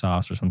wing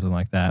sauce or something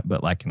like that.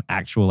 But like an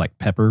actual like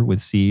pepper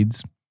with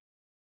seeds,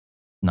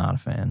 not a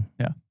fan.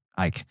 Yeah.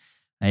 Like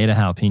I ate a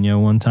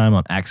jalapeno one time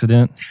on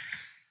accident.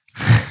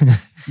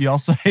 You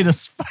also ate a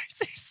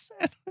spicy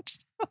sandwich.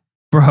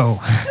 Bro,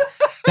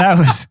 that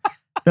was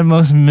the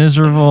most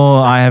miserable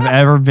I have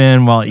ever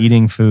been while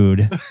eating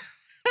food.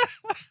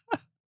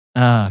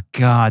 Oh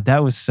God,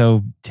 that was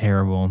so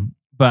terrible.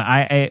 But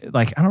I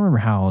don't remember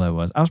how old I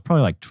was. I was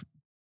probably like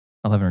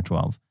 11 or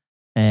 12.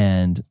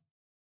 And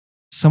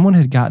someone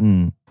had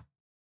gotten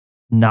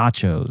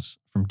nachos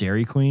from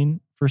Dairy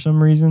Queen for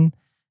some reason.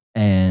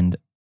 And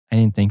I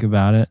didn't think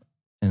about it.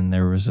 And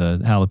there was a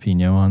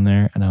jalapeno on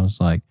there. And I was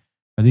like,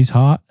 are these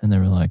hot? And they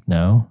were like,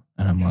 no.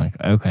 And I'm like,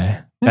 okay.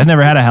 I'd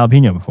never had a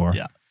jalapeno before.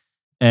 Yeah.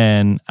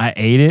 And I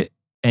ate it.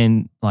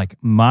 And like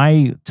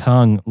my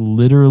tongue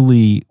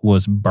literally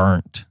was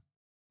burnt.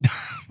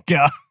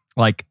 Yeah.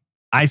 Like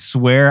I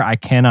swear I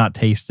cannot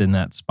taste in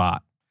that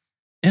spot.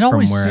 It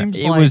always from where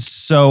seems it like was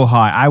so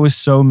hot. I was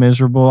so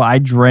miserable. I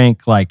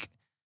drank like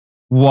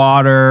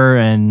water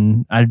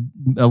and a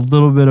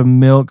little bit of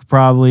milk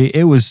probably.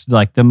 It was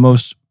like the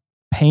most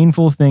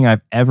painful thing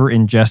I've ever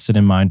ingested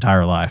in my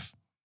entire life.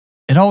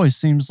 it always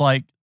seems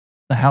like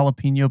the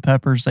jalapeno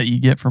peppers that you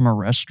get from a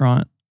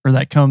restaurant or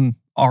that come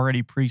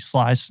already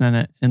pre-sliced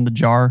in the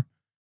jar.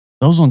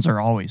 Those ones are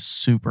always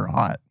super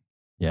hot.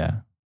 Yeah.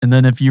 And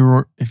then if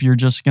you're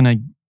just gonna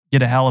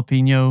get a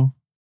jalapeno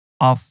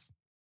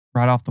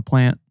right off the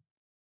plant,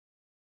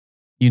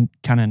 you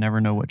kind of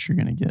never know what you're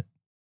gonna get.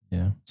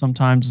 Yeah.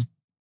 Sometimes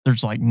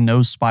there's like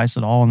no spice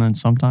at all, and then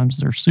sometimes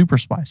they're super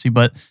spicy.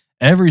 But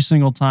every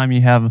single time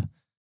you have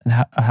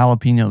a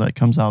jalapeno that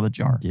comes out of the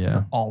jar, Yeah.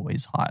 they're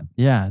always hot.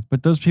 Yeah.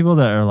 But those people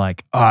that are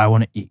like, oh, I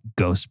want to eat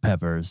ghost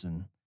peppers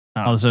and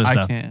all this other I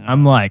stuff. can't.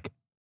 I'm like,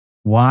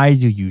 why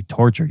do you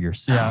torture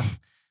yourself? Yeah.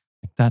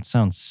 Like, that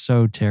sounds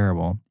so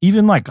terrible.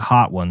 Even like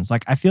hot ones.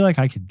 Like I feel like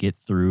I could get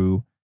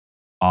through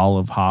all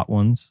of hot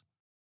ones.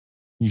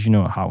 You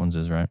know what hot ones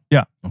is, right?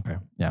 Yeah. Okay.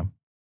 Yeah.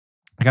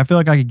 Like I feel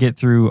like I could get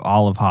through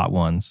all of hot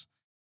ones.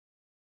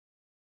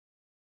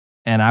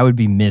 And I would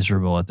be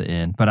miserable at the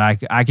end, but I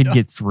could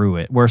get through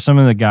it. Where some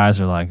of the guys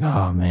are like,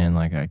 oh man,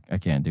 like I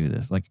can't do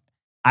this. Like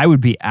I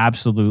would be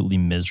absolutely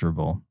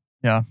miserable.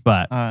 Yeah.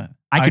 But I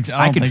I could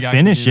don't think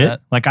finish do it.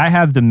 that. Like I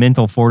have the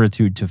mental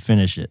fortitude to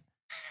finish it.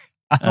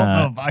 I don't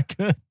know if I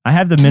could. I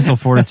have the mental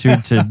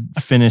fortitude to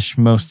finish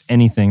most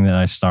anything that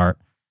I start.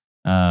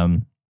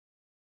 And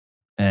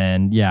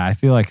yeah, I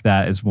feel like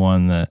that is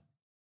one that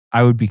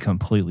I would be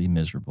completely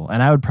miserable.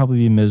 And I would probably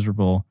be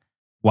miserable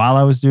while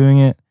I was doing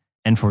it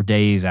and for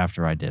days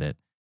after I did it.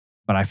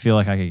 But I feel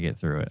like I could get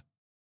through it.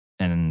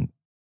 And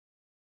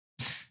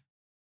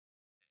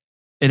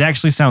it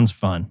actually sounds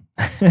fun.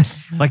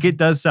 Like it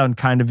does sound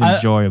kind of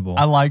enjoyable.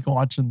 I like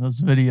watching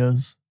those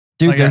videos.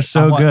 Dude, like, they're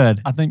so good.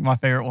 I think my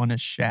favorite one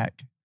is Shaq.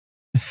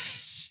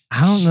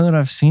 I don't know that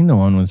I've seen the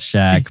one with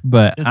Shaq,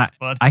 but It's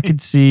funny. I could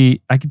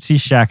see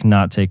Shaq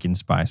not taking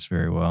spice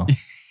very well.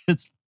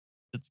 It's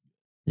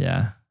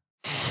Yeah.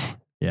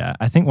 Yeah.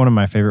 I think one of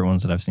my favorite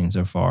ones that I've seen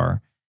so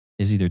far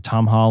is either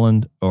Tom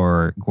Holland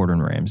or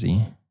Gordon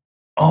Ramsay.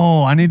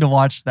 Oh, I need to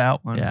watch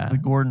that one. Yeah.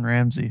 With Gordon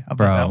Ramsay. I bet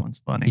Bro, that one's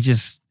funny. He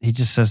just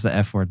says the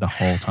F word the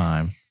whole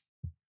time.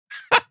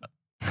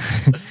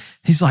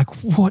 He's like,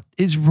 what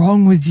is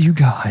wrong with you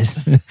guys?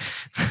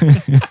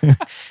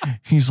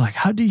 He's like,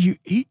 how do you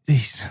eat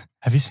these?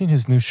 Have you seen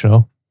his new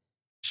show?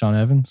 Sean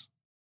Evans?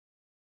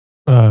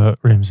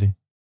 Ramsey.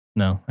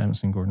 No, I haven't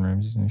seen Gordon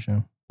Ramsay's new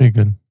show. Pretty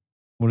good.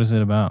 What is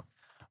it about?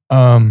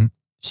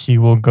 He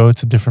will go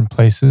to different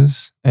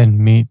places and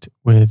meet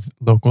with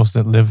locals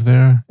that live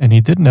there. And he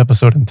did an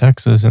episode in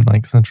Texas, in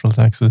like Central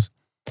Texas.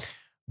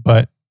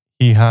 But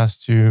he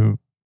has to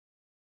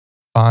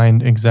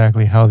find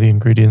exactly how the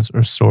ingredients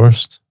are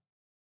sourced.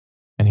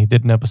 And he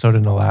did an episode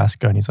in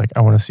Alaska, and he's like,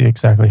 I want to see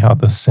exactly how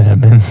the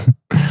salmon.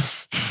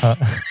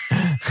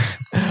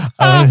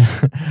 I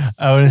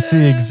want to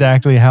see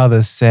exactly how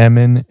the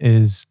salmon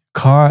is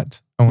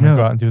caught. I want to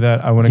go out and do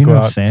that. I want to go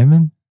out.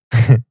 Salmon?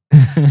 I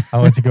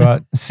want to go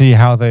out, see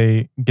how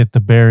they get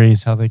the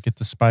berries, how they get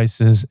the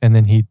spices, and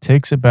then he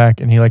takes it back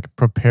and he like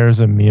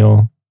prepares a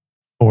meal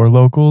for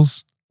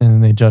locals, and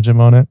then they judge him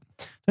on it.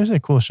 There's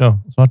a cool show.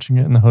 I was watching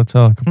it in the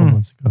hotel a couple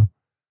months ago.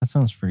 That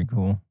sounds pretty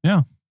cool.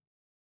 Yeah.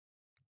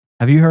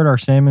 Have you heard our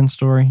salmon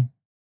story?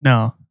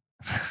 No,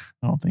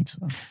 I don't think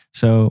so.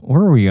 So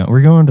where are we going?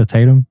 We're going to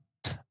Tatum.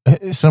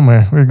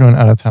 Somewhere. We were going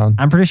out of town.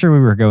 I'm pretty sure we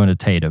were going to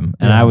Tatum,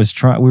 and Yeah. I was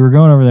trying. We were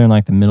going over there in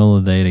like the middle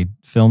of the day to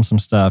film some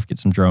stuff, get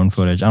some drone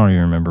footage. I don't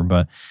even remember,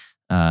 but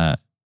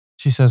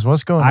She says,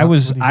 "What's going on?" I What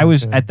was are you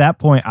guys doing?" at that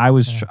point. I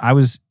was Yeah.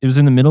 It was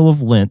in the middle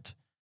of Lent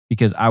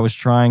because I was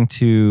trying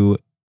to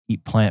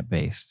eat plant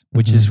based,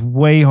 which is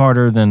way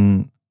harder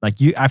than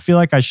like you. I feel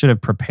like I should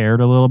have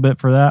prepared a little bit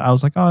for that. I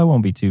was like, oh, it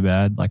won't be too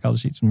bad. Like I'll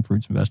just eat some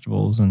fruits and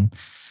vegetables, and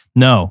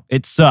no,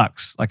 it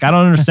sucks. Like I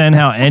don't understand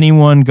how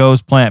anyone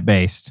goes plant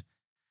based.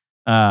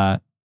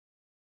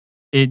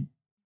 It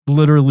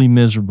literally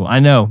miserable. I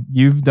know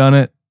you've done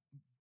it,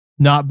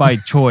 not by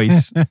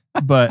choice,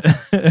 but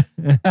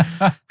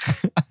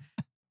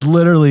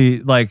literally,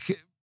 like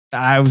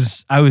I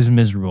was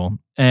miserable,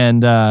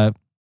 and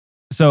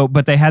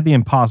but they had the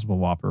Impossible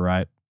Whopper,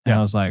 right? And Yeah.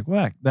 I was like,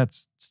 well,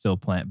 that's still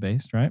plant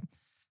based, right?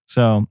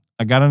 So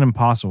I got an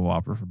Impossible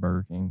Whopper for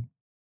Burger King,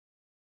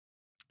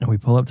 and we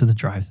pull up to the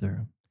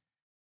drive-thru,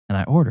 and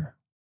I order,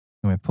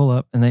 and we pull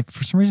up, and they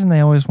for some reason they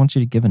always want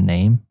you to give a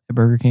name at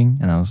Burger King,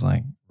 and I was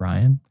like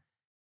Ryan,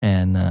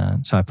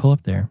 and so I pull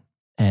up there,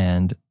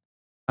 and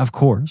of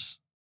course,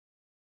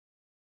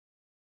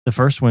 the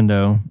first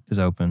window is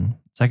open.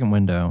 Second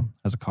window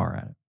has a car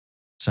at it.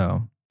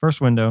 So, first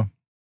window,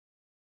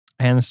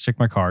 I hand this chick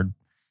my card.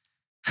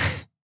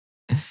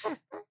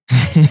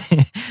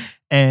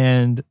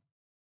 And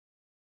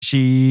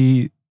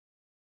she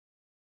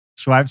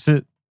swipes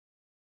it,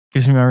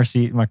 gives me my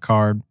receipt and my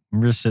card.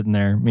 I'm just sitting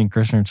there. Me and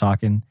Christian are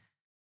talking.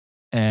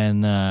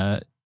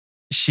 And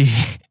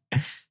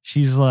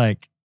she's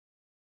like,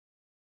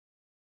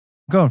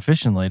 I'm going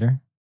fishing later.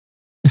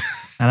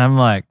 And I'm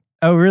like,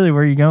 oh, really?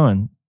 Where are you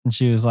going? And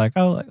she was like,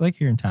 oh, like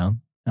here in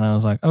town. And I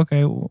was like,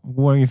 okay,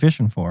 what are you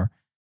fishing for?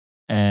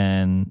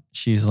 And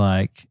she's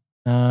like,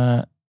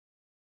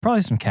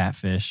 probably some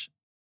catfish.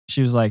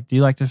 She was like, do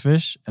you like to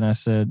fish? And I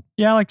said,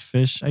 yeah, I like to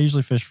fish. I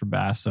usually fish for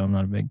bass, so I'm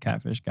not a big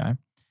catfish guy.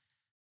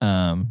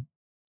 And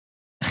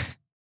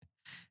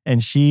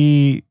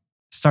she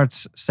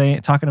starts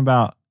talking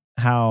about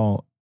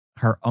how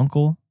her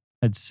uncle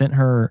had sent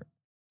her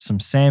some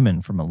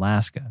salmon from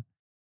Alaska.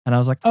 And I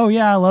was like, oh,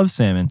 yeah, I love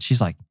salmon. She's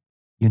like,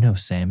 you know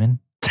salmon?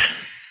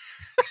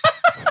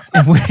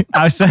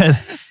 I said,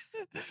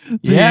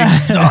 yeah.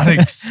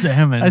 Exotic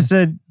salmon. I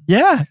said,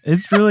 yeah,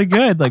 it's really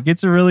good. Like,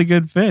 it's a really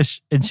good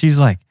fish. And she's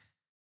like,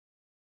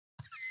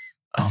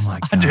 oh my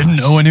God. I didn't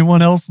know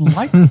anyone else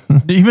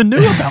even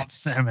knew about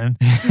salmon.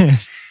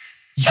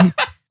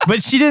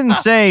 But she didn't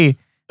say,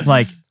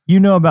 like,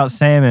 you know about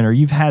salmon or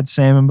you've had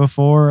salmon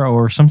before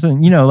or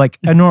something, like,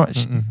 you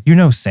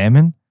know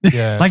salmon?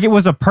 Yeah. Like, it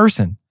was a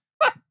person.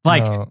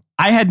 Like, No.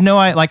 I had no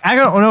idea. Like, I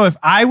don't know if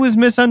I was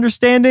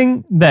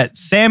misunderstanding that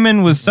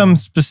salmon was some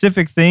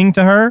specific thing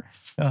to her,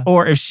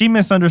 or if she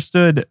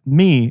misunderstood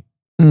me,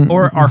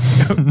 or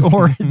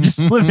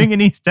just living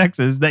in East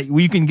Texas that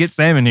we can get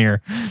salmon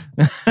here.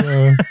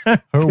 Her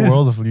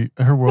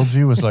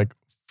worldview was like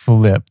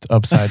flipped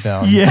upside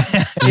down. Yeah,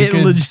 You it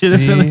could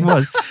legitimately see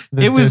was.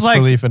 The It was like,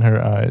 disbelief in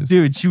her eyes.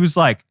 dude, she was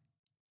like,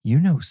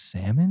 you know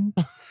salmon?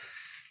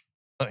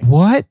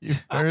 What? You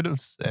heard of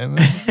salmon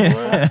before?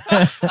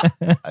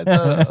 I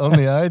thought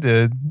only I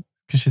did.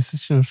 Because she said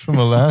she was from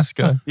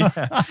Alaska.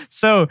 Yeah.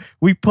 So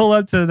we pull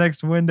up to the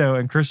next window,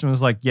 and Christian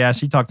was like, yeah,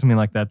 she talked to me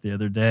like that the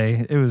other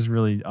day. It was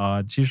really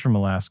odd. She's from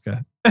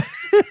Alaska.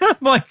 I'm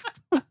like,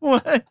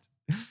 what?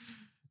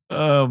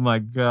 Oh my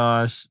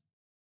gosh.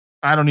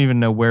 I don't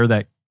even know where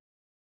that.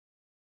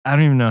 I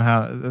don't even know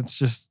how. It's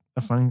just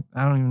a funny.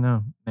 I don't even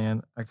know,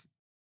 man.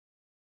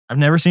 I've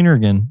never seen her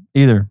again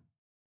either.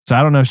 So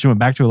I don't know if she went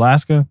back to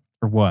Alaska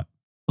or what.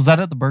 Was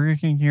that at the Burger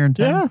King here in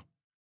town?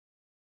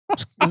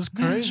 It was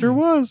crazy. Sure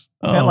was.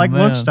 Oh, At like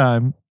man.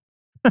 lunchtime.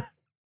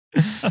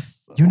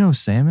 You know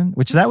salmon?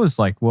 Which that was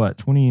like what,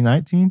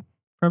 2019?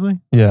 Probably?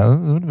 Yeah, it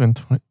would have been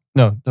 20.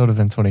 No, that would have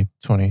been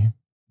 2021.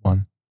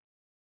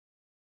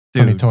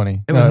 Dude,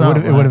 2020. it was No,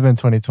 not it would have been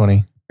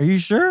 2020. Are you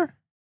sure?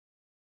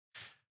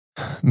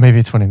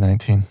 Maybe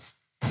 2019.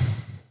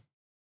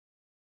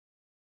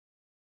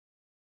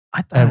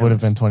 I thought That would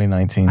have been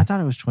 2019. I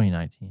thought it was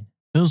 2019.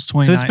 It was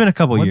 20. So it's been a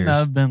couple Wouldn't years. that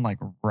have been like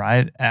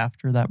right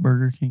after that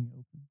Burger King opened?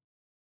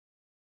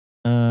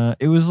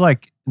 It was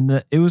like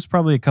it was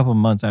probably a couple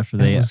months after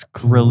they was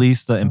close.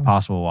 released the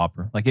Impossible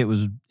Whopper. Like it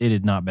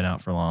had not been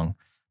out for long.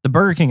 The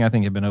Burger King I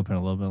think had been open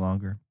a little bit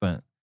longer,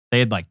 but they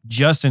had like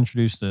just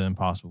introduced the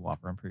Impossible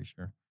Whopper. I'm pretty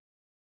sure.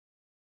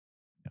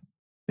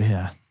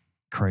 Yeah,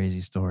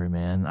 crazy story,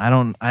 man.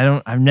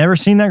 I've never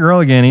seen that girl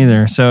again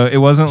either. So it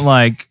wasn't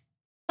like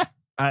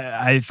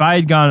if I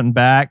had gone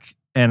back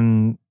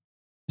and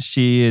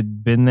she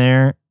had been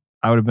there,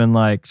 I would have been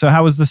like, so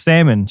how was the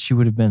salmon? She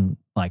would have been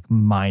like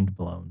mind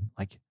blown.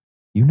 Like,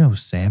 you know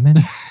salmon?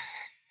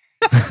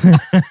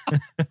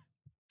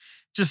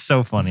 Just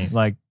so funny.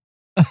 Like,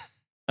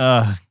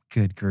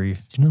 good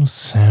grief. You know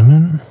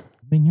salmon?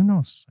 I mean, you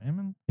know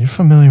salmon? You're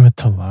familiar with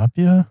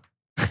tilapia?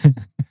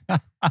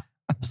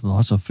 There's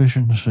lots of fish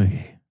in the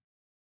sea.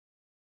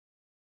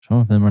 Some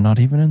of them are not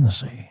even in the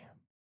sea.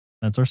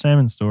 That's our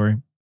salmon story.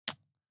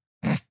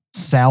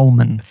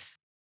 Salmon.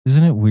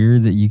 Isn't it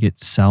weird that you get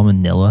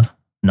salmonella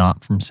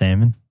not from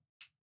salmon?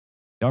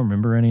 Y'all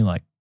remember any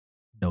like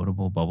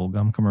notable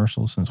bubblegum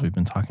commercials since we've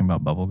been talking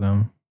about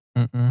bubblegum?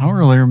 I don't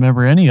really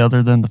remember any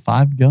other than the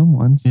 5 gum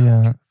ones.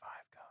 Yeah.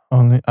 I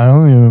only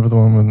remember the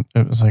one when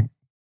it was like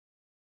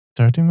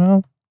Dirty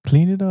Mouth.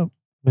 Clean it up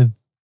with,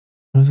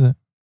 what was it?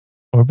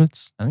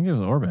 Orbits? I think it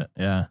was Orbit.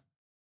 Yeah.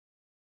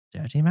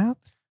 Dirty Mouth?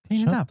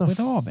 Clean Shut it up the with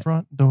Orbit.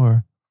 front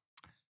door.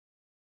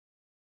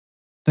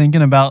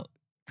 Thinking about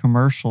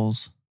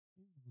commercials,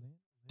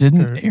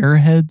 didn't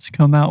Airheads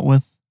come out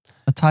with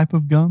a type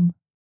of gum?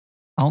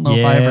 I don't know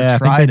if I ever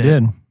tried think they it,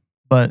 did.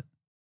 but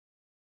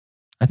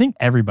I think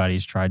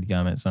everybody's tried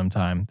gum at some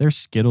time. There's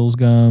Skittles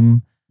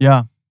gum.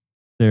 yeah,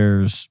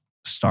 There's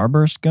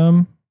Starburst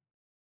gum.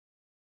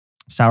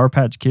 Sour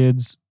Patch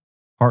Kids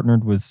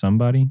partnered with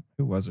somebody.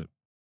 Who was it?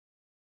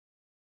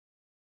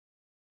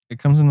 It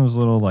comes in those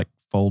little like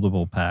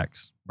foldable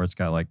packs where it's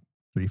got like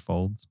 3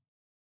 folds.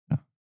 Yeah.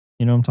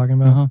 You know what I'm talking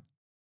about? Uh-huh.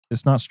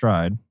 It's not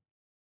Stride.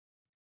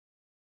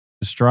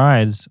 The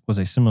Strides was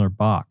a similar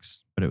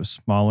box, but it was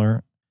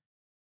smaller,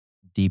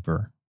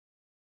 deeper,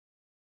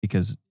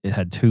 because it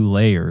had 2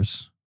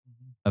 layers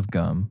of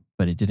gum,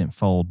 but it didn't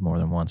fold more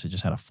than once. It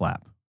just had a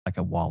flap, like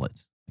a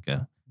wallet,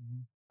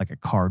 like a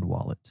card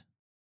wallet,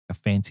 a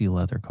fancy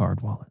leather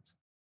card wallet.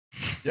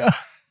 Yeah.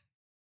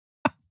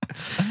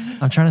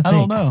 I'm trying to think. I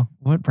don't know.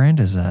 What brand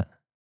is that?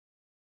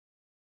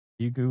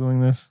 You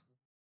Googling this?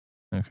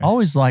 Okay. I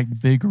always liked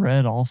Big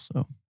Red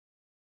also.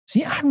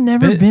 See, I've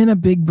never been a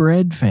Big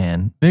Red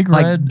fan. Big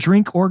Like Red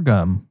drink or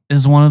gum.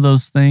 is one of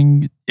those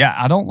things. Yeah,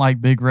 I don't like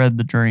Big Red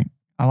the drink.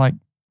 I like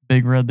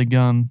Big Red the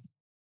gum.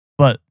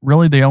 But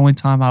really the only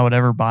time I would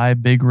ever buy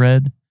Big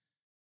Red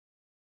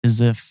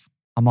is if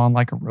I'm on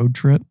like a road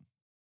trip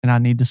and I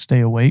need to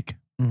stay awake.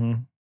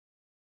 Mm-hmm.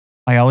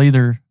 Like I'll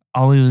either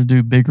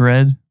do Big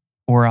Red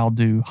or I'll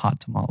do hot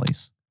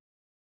tamales.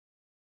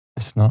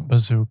 It's not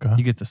Bazooka.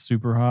 You get the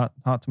super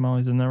hot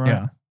tamales in there, right?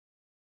 Yeah.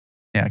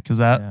 Yeah, because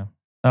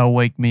that'll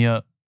wake me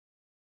up.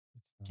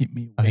 Keep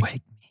me awake.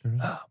 Wake me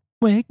up.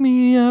 Wake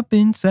me up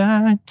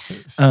inside.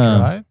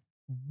 Stride?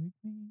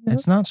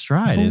 It's not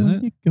Stride, is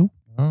it? No,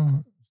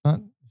 it's not.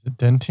 Is it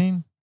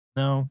Dentine?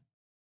 No.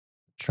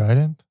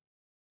 Trident?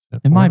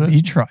 It might Orbit?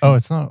 be Trident. Oh,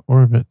 it's not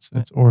Orbit.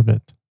 It's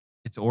Orbit.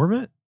 It's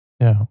Orbit?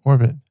 Yeah,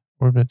 Orbit.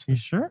 Orbit's. You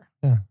sure?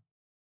 Yeah.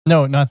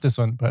 No, not this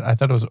one, but I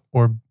thought it was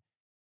Orbits.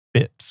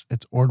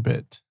 It's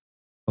Orbit.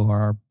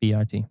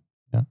 ORBIT.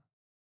 Yeah. I'm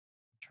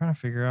trying to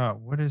figure out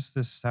what is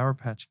this Sour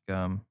Patch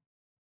gum?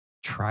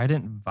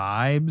 Trident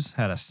Vibes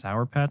had a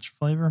Sour Patch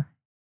flavor.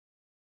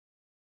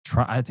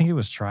 I think it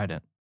was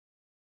Trident.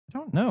 I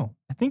don't know.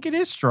 I think it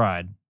is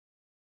Stride.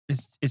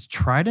 Is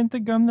Trident the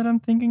gum that I'm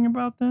thinking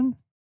about then?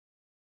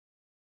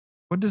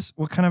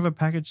 What kind of a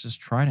package does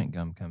Trident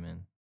gum come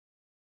in?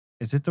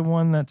 Is it the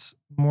one that's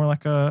more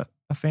like a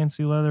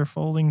fancy leather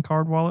folding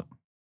card wallet?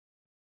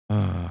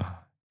 It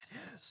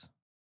is.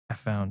 I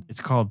found it's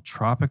called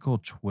Tropical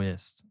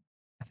Twist.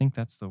 I think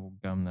that's the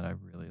gum that I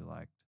really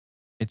liked.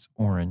 It's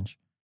orange.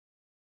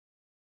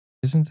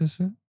 Isn't this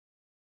it?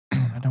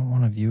 I don't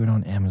want to view it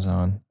on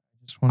Amazon.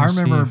 I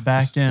remember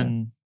back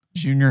in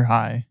junior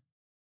high,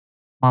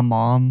 my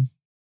mom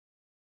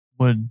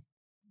would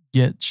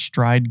get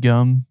Stride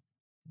gum,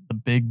 the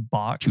big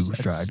box Chew at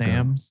Stride gum.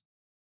 Sam's.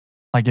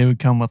 Like it would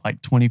come with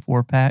like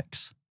 24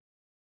 packs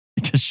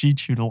because she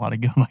chewed a lot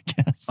of gum, I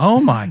guess. Oh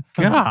my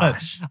But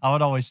gosh. I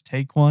would always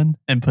take one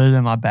and put it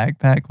in my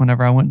backpack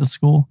whenever I went to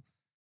school.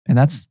 And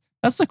that's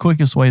the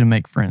quickest way to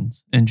make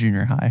friends in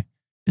junior high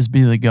is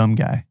be the gum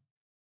guy.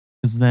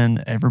 Because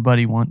then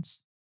everybody wants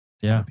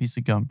a piece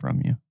of gum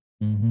from you.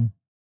 Mm-hmm.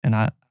 And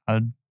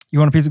I'd You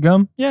want a piece of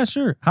gum? Yeah,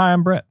 sure. Hi,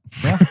 I'm Brett.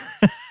 Yeah.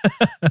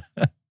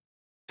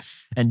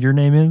 And your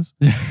name is?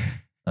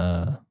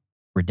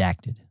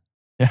 Redacted.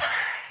 Yeah.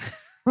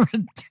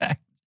 Redact.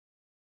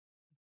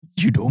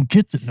 You don't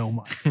get to know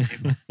my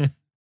name.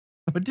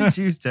 What did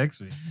you text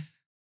me?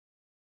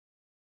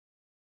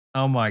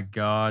 Oh my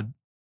God.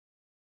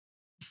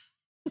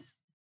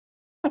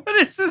 What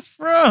is this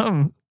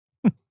from?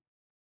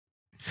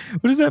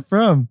 What is that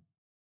from?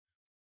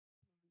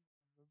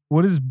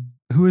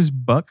 Who is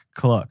Buck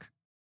Cluck?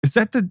 Is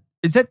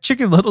that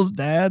Chicken Little's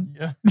dad?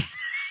 Yeah.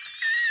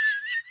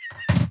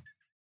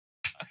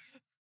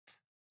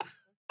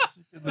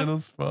 Chicken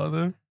Little's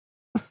father.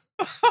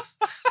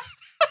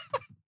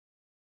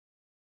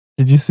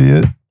 Did you see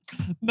it?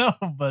 No,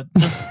 but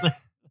just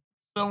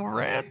so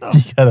random.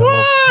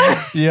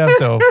 You have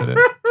to open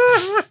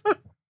it.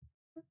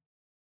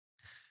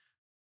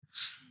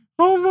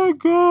 Oh my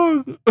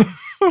God.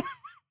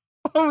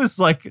 I was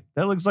like,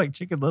 that looks like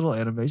Chicken Little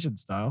animation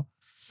style.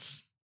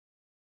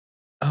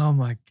 Oh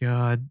my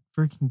God.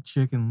 Freaking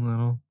Chicken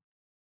Little.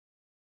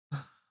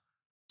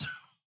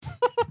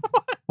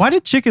 Why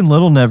did Chicken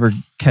Little never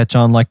catch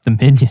on like the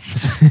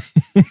Minions?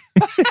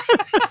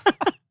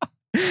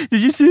 Did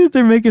you see that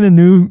they're making a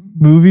new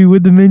movie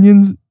with the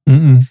Minions?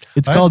 Mm-mm.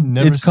 It's I've called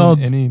never it's seen called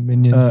any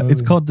Minions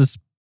it's movie. called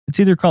It's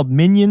either called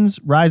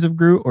Minions: Rise of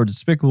Gru or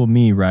Despicable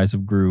Me: Rise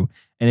of Gru,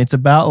 and it's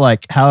about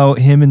like how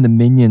him and the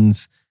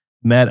minions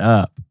met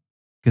up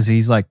because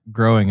he's like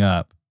growing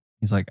up.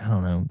 He's like, I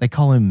don't know. They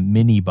call him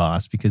Mini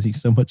Boss because he's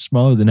so much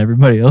smaller than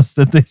everybody else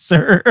that they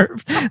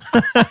serve.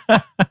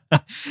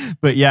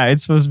 But yeah,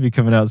 it's supposed to be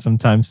coming out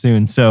sometime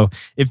soon. So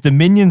if the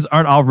Minions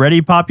aren't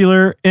already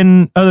popular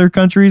in other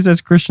countries, as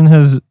Christian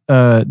has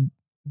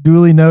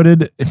duly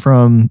noted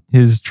from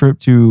his trip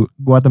to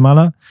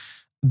Guatemala,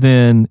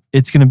 then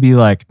it's going to be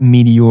like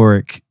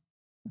meteoric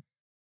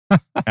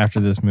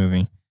after this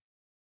movie.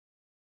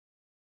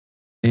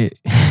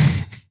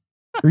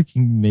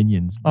 Freaking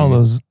Minions. Dude. All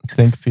those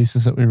think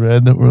pieces that we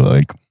read that were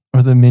like,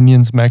 are the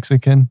Minions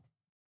Mexican?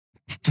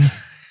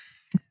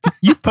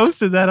 You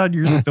posted that on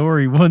your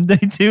story one day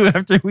too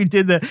after we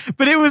did that.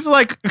 But it was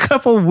like a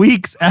couple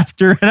weeks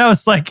after. And I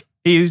was like,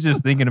 he was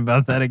just thinking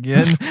about that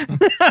again.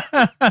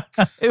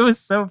 It was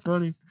so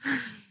funny.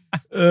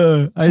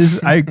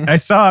 I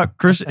saw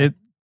Christian.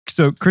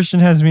 So Christian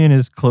has me in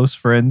his close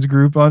friends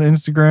group on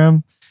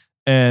Instagram.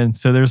 And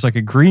so there's like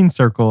a green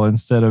circle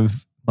instead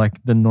of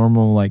like the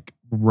normal, like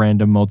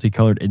random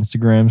multicolored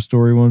Instagram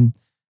story one.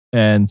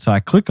 And so I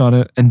click on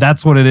it and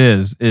that's what it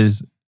is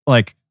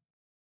like,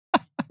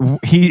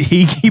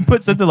 he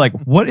put something like,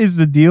 what is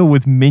the deal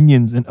with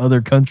Minions in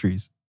other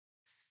countries?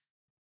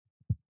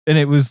 And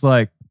it was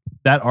like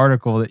that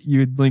article that you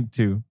had linked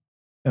to.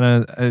 And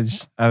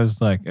I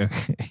was like,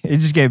 okay. It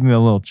just gave me a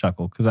little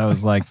chuckle because I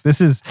was like,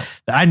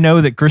 I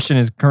know that Christian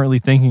is currently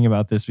thinking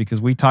about this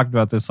because we talked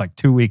about this like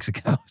 2 weeks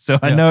ago. So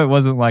I know it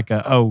wasn't like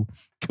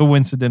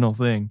coincidental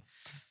thing.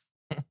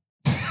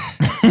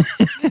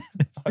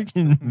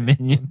 Fucking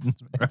Minions.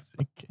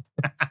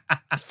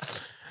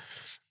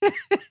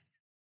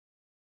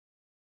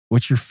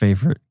 What's your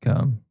favorite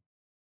gum?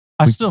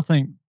 I still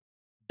think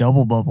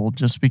Double Bubble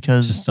just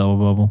because Just Double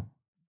Bubble.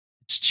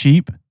 it's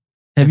cheap.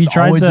 Have It's you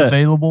tried always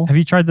available? Have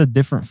you tried the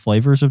different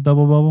flavors of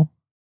Double Bubble?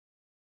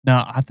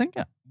 No, I think,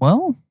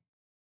 well,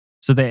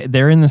 So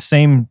they're in the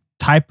same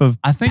type of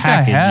I think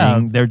packaging. I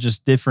have. They're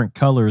just different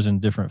colors and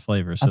different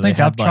flavors. So I think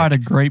I've tried a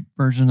grape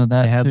version of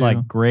that They had too.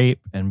 like grape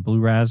and blue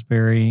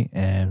raspberry,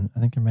 and I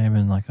think there may have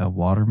been like a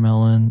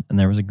watermelon, and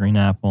there was a green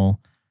apple,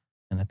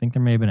 and I think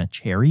there may have been a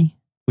cherry,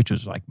 which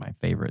was like my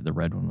favorite. The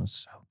red one was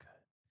so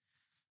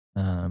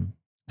good.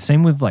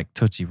 Same with like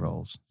Tootsie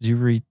Rolls. Did you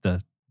ever eat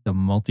the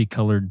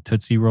multicolored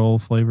Tootsie Roll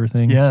flavor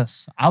things?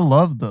 Yes, I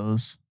love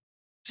those.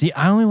 See,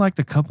 I only liked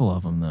a couple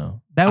of them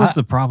though. That was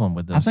the problem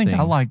with those. I think I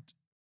things. liked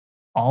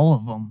all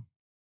of them.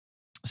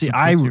 See, the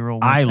I Tootsie Roll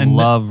ones. And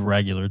love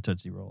regular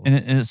Tootsie Rolls. And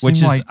it Which seemed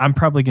is, like I'm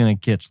probably going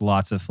to catch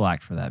lots of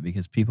flack for that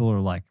because people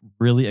are like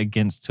really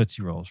against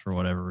Tootsie Rolls for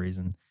whatever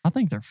reason. I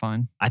think they're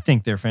fine. I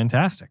think they're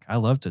fantastic. I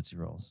love Tootsie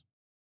Rolls.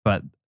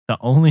 But the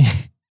only,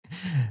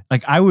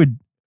 like I would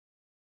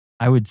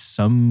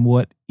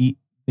somewhat eat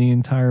the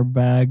entire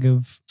bag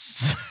of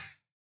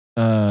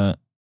the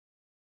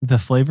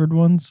flavored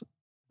ones,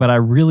 but I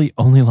really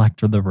only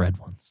liked the red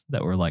ones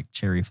that were like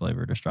cherry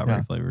flavored or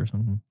strawberry flavored or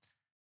something.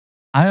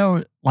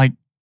 I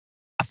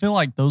feel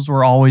like those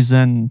were always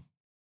in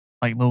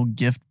like little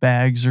gift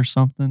bags or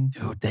something.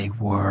 Dude, they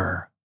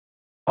were.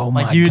 Oh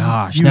Like my you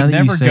gosh. would Now that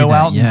never you say go that,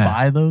 out yeah. and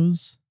buy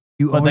those,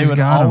 You but they always would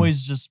got 'em.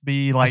 always just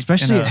be like,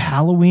 especially in at a-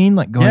 Halloween,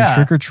 like going Yeah,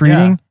 trick or treating.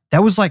 yeah.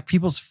 That was like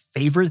people's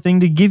favorite thing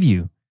to give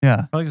you. Yeah,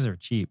 Probably because they were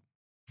cheap.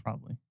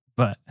 probably.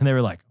 And they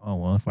were like, oh,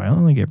 well, if I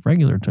only get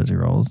regular Tootsie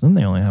Rolls, then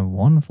they only have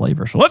one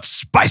flavor. So let's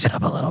spice it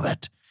up a little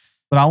bit.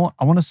 But I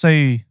want to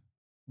say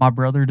my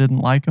brother didn't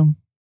like them,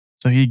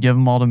 so he'd give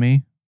them all to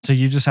me. So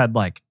you just had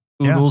like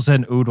Yeah. oodles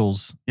and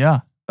oodles Yeah,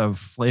 of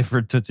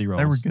flavored Tootsie Rolls.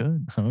 they were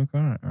good.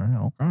 Okay.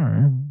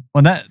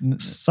 Well, that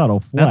Subtle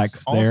flex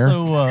that's there.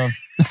 also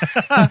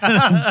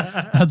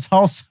that's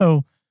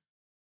also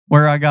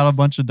where I got a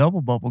bunch of Double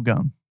Bubble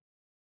gum.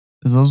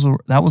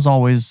 That was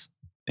always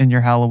in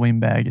your Halloween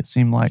bag. It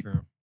seemed like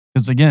True.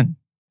 because again,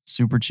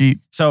 super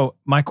cheap. So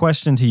my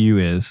question to you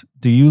is,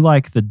 do you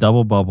like the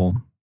Double Bubble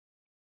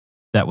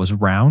that was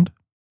round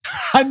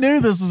I knew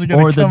this was going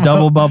to or the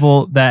Double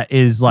Bubble that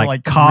is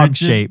like cog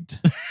rigid? shaped?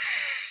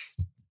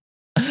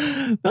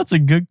 That's a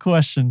good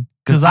question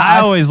Because I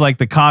always like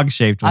the cog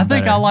shaped one. I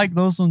think better. I like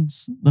those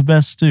ones the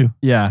best too.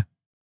 Yeah.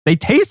 They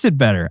tasted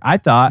better, I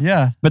thought.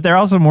 Yeah, But they're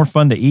also more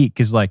fun to eat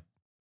because like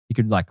you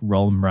could like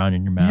roll them around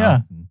in your mouth. Yeah.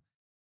 and-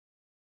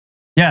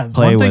 yeah.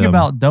 Play One with thing 'em.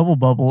 about Double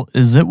Bubble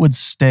is it would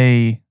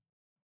stay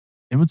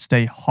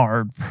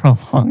hard for a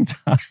long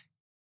time.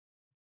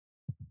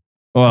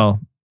 Well,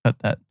 Cut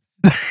that.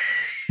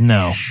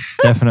 no,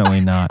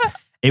 definitely not.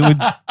 It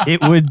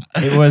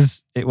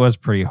was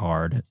pretty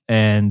hard.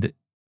 And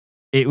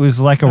it was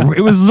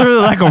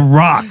literally like a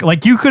rock.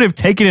 Like you could have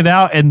taken it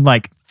out and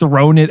like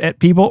thrown it at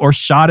people or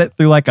shot it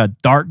through like a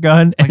dart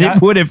gun and Like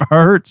it would have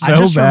hurt so I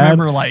just bad.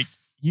 remember like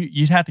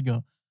you'd have to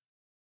go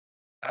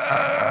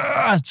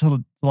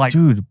to like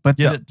Dude, but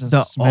get it to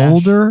the smash.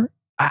 older,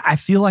 I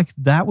feel like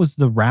that was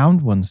the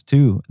round ones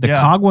too. The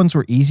Yeah. cog ones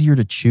were easier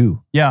to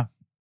chew. yeah,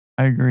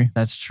 I agree.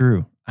 That's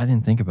true. I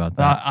didn't think about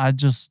that.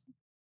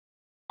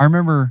 I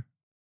remember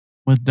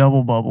with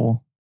Double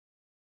Bubble,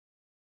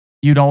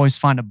 you'd always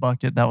find a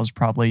bucket that was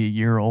probably a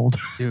year old.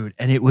 Dude,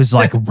 and it was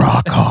like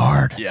rock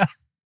hard. Yeah.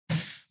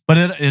 But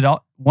it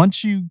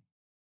once you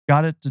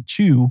got it to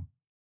chew,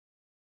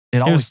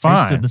 it always fine.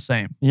 tasted the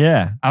same.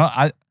 Yeah.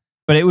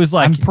 But it was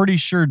like I'm pretty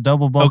sure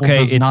Double Bubble okay,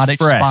 does it's not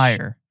fresh.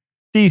 expire.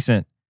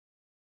 decent.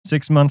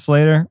 6 months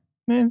later,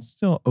 man, it's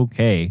still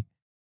okay.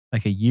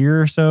 Like a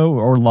year or so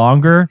or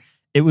longer,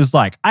 it was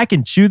like, I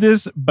can chew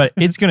this, but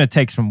it's going to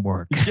take some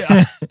work.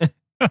 Yeah.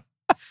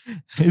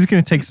 It's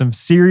going to take some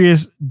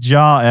serious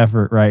jaw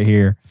effort right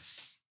here.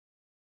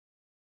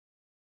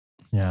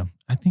 Yeah.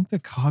 I think the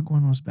cog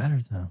one was better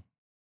though.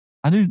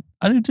 I do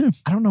too.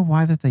 I don't know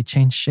why that they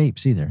changed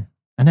shapes either.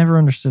 I never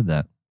understood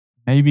that.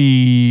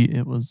 Maybe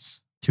it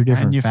was Two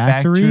different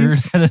manufactured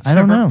factories? at a I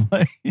don't different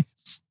know.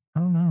 place. I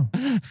don't know.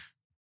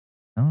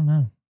 I don't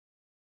know.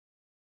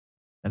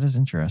 That is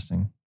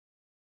interesting.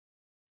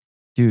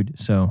 Dude,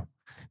 so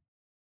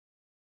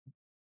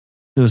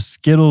those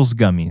Skittles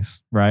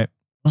gummies, right?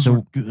 Those The-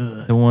 were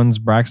good. The ones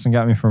Braxton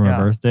got me for my Yeah.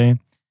 birthday,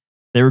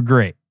 they were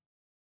great.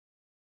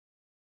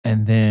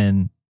 And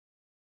then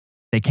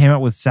they came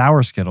out with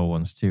sour Skittle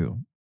ones too,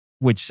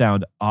 which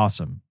sound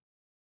awesome.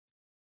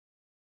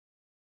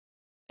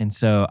 And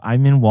so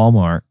I'm in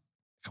Walmart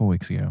a couple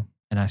weeks ago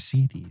and I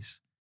see these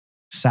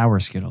sour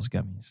Skittles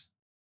gummies.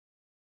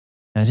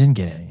 And I didn't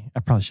get any. I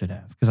probably should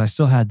have because I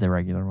still had the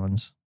regular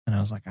ones. And I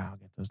was like, I'll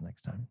get those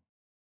next time.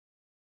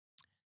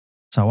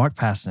 So I walk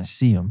past and I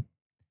see them.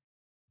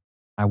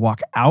 I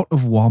walk out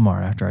of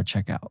Walmart after I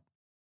check out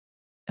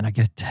and I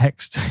get a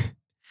text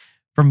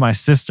from my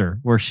sister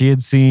where she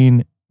had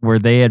seen where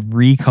they had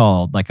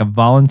recalled, like a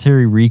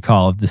voluntary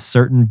recall of this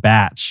certain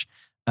batch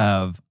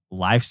of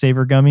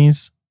Lifesaver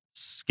gummies,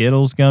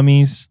 Skittles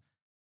gummies.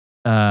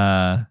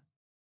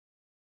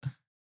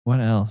 What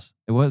else?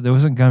 There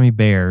wasn't gummy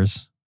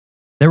bears.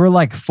 There were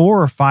like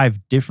 4 or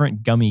 5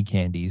 different gummy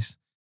candies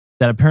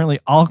that apparently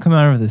all come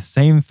out of the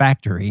same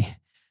factory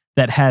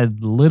that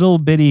had little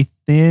bitty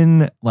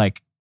thin,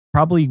 like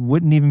probably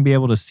wouldn't even be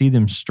able to see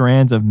them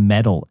strands of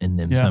metal in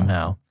them Yeah.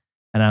 somehow.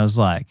 And I was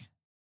like,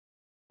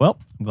 well,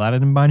 I'm glad I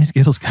didn't buy any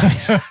Skittles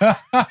gummies.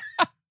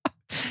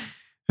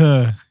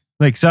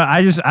 Like, so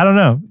I don't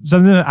know.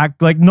 Something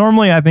like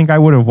normally I think I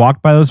would have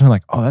walked by those and been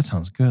like, oh, that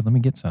sounds good. Let me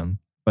get some.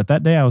 But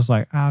that day I was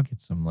like, I'll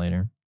get some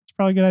later. It's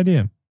probably a good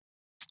idea.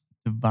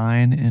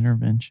 Divine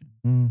intervention.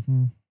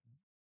 Mm-hmm.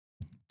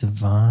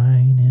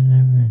 Divine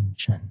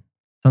intervention.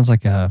 Sounds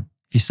like if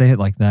you say it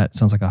like that, it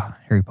sounds like a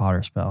Harry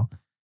Potter spell.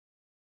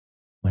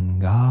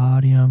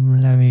 Wingardium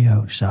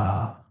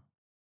Leviosa.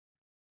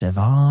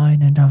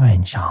 Divine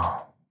intervention.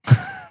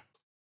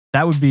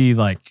 That would be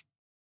like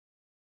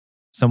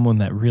someone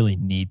that really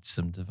needs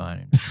some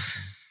divine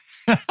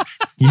intervention.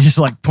 You just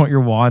like point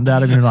your wand at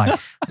him and you're like,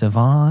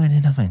 divine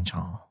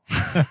intervention.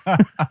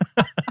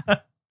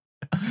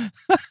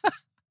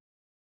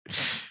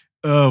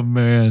 Oh,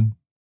 man.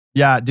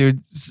 Yeah,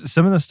 dude.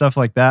 Some of the stuff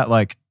like that,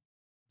 like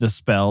the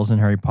spells in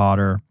Harry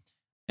Potter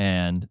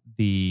and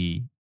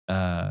the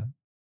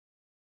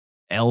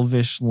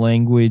Elvish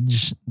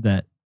language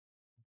that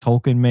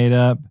Tolkien made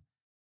up.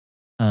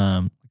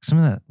 Some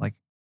of that, like,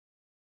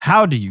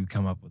 how do you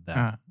come up with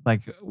that?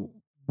 Like,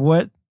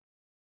 what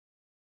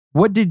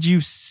did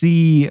you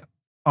see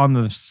on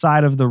the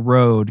side of the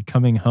road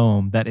coming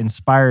home that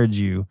inspired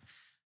you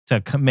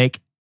to make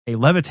a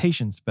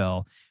levitation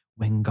spell,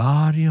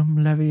 Wingardium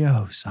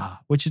Leviosa,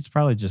 which is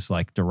probably just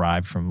like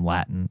derived from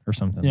Latin or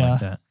something Yeah. like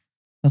that.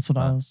 That's what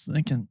I was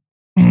thinking.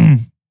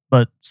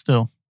 But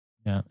still,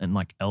 Yeah, and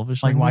like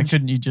Elvish like, why language,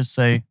 couldn't you just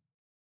say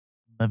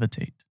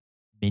levitate?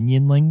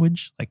 Minion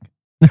language. Like,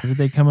 where did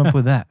they come up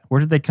with that? Where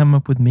did they come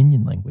up with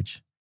Minion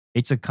language?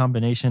 It's a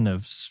combination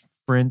of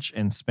French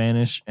and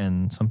Spanish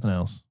and something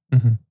else.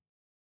 Mhm.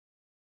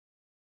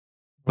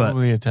 But-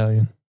 Probably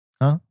Italian.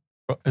 Huh?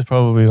 It's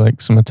probably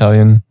like some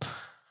Italian,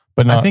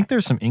 but not. I think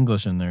there's some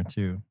English in there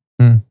too.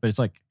 Hmm. But it's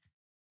like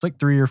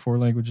 3 or 4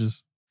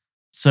 languages.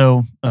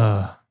 So We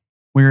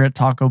we were at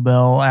Taco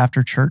Bell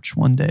after church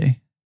one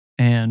day,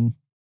 and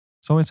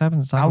It's always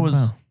happens. To Taco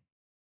Bell.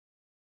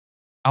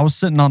 I was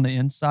sitting on the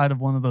inside of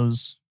one of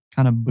those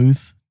kind of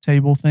booth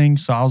table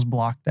things, so I was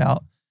blocked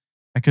out.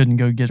 I couldn't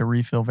go get a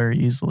refill very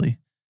easily.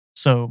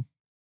 So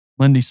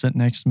Lindy's sitting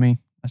next to me.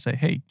 I say,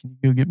 "Hey, can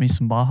you go get me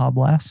some Baja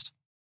Blast?"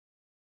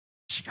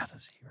 She got the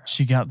 0.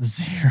 She got the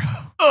 0.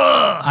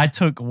 I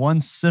took one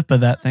sip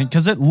of that thing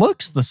because it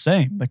looks the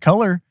same. The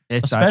color,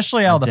 It's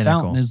especially out of the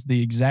identical. fountain, is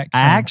the exact I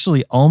same.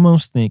 actually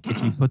almost think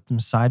if you put them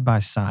side by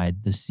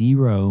side, the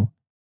 0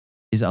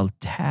 is a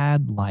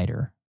tad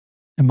lighter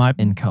it might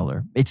in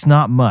color. It's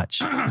not much,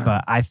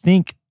 but I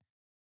think,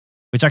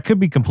 which I could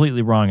be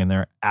completely wrong, and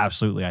they're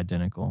absolutely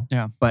identical.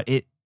 Yeah. But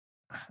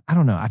I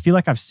don't know. I feel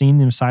like I've seen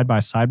them side by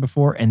side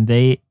before, and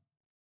they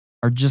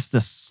are just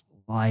the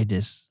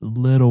slightest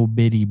little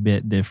bitty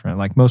bit different.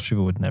 Like most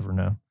people would never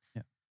know.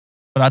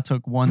 But I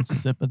took one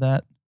sip of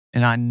that,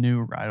 and I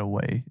knew right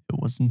away it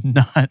was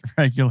not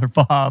regular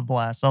Baja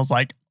Blast. I was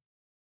like,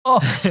 "Oh,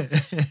 it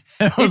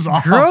was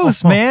It's gross,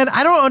 awful. man.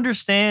 I don't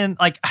understand.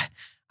 Like,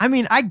 I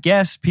mean, I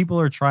guess people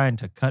are trying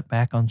to cut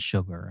back on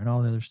sugar and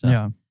all the other stuff.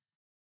 Yeah,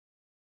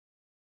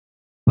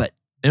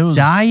 It was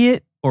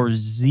diet or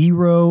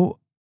zero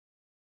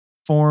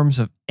forms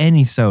of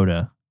any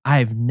soda,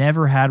 I've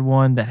never had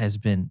one that has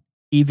been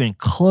even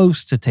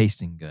close to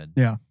tasting good.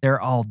 Yeah. They're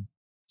all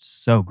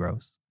so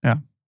gross.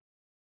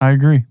 I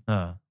agree.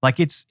 Like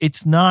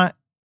it's not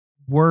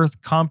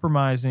worth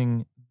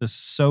compromising the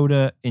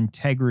soda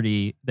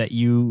integrity that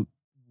you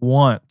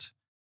want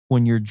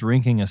when you're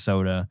drinking a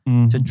soda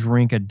to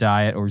drink a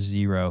diet or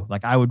zero.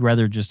 Like I would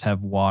rather just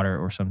have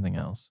water or something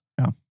else.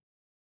 Yeah.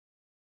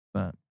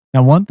 But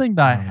Now, one thing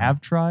that I don't know. have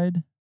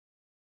tried,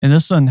 and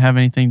this doesn't have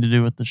anything to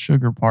do with the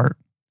sugar part,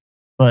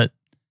 but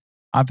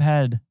I've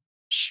had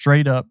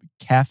straight up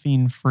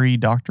caffeine-free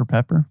Dr.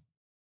 Pepper.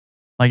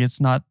 Like it's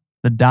not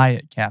the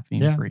diet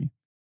caffeine-free,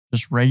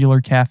 just regular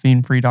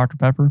caffeine-free Dr.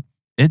 Pepper.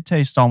 It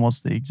tastes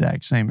almost the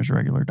exact same as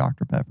regular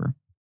Dr. Pepper.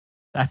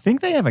 I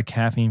think they have a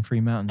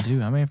caffeine-free Mountain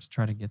Dew. I may have to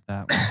try to get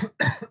that one.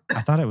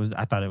 I thought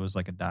it was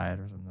like a diet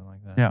or something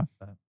like that. Yeah.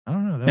 But I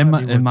don't know. That It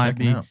might might, worth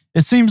checking be. out.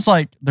 It seems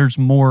like there's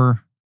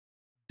more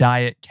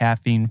diet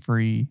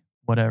caffeine-free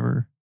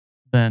whatever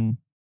than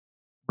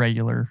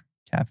regular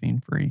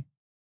caffeine-free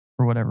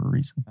for whatever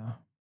reason. Oh.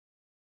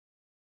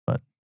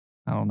 But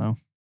I don't know.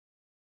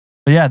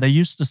 But yeah, they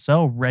used to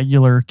sell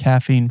regular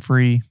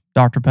caffeine-free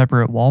Dr.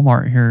 Pepper at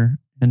Walmart here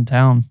in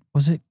town,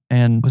 Was it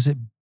and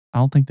I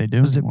don't think they do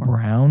anymore.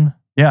 brown?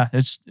 Yeah,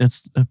 it's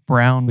a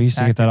brown. We used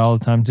to get that all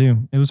the time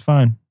too. It was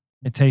fine.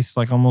 It tastes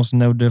like almost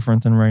no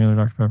different than regular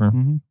Dr. Pepper.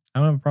 Mm-hmm. I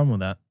don't have a problem with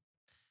that.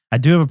 I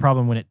do have a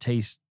problem when it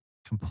tastes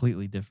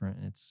completely different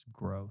and it's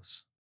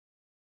gross.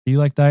 Do you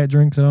like diet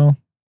drinks at all?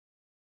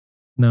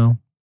 No.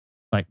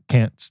 Like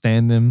can't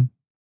stand them.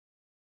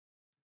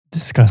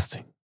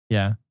 Disgusting.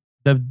 Yeah.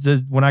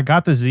 When I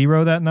got the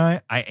zero that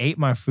night, I ate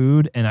my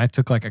food and I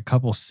took like a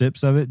couple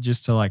sips of it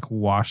just to like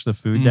wash the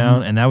food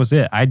down, and that was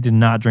it. I did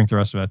not drink the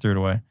rest of it. I threw it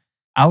away.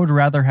 I would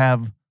rather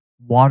have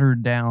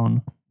watered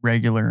down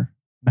regular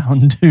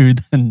Mountain Dew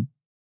than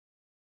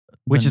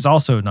Which is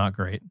also not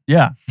great.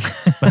 yeah.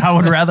 But I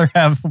would rather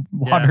have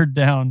watered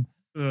down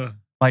Ugh.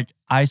 like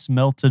ice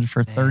melted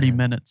for 30 Man,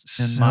 minutes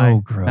in so my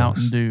gross.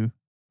 Mountain Dew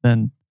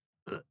than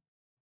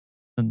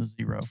the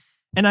zero.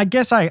 And I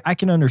guess I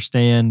can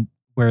understand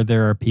where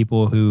there are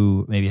people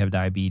who maybe have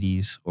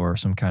diabetes or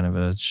some kind of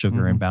a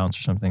sugar Mhm. imbalance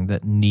or something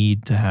that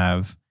need to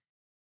have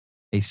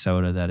a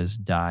soda that is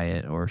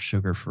diet or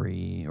sugar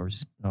free or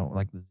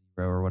like the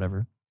zero or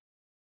whatever.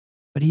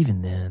 But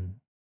even then,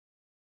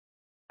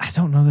 I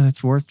don't know that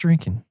it's worth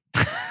drinking.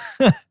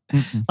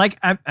 Like,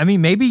 I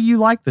mean, maybe you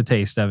like the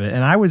taste of it,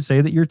 and I would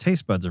say that your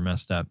taste buds are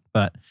messed up,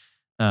 but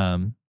I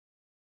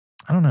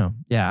don't know.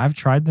 Yeah, I've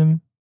tried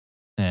them,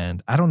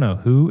 and I don't know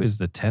who is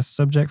the test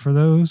subject for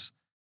those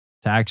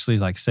to actually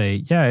like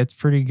say, yeah, it's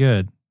pretty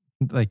good.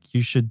 Like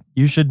you should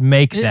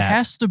make It that.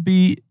 has to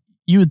be,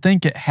 you would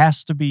think it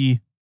has to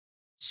be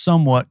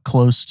somewhat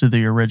close to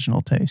the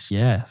original taste.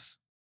 Yes,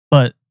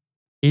 But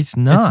it's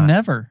not. it's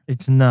never.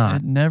 It's not.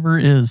 It never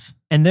is.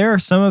 And there are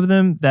some of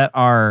them that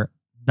are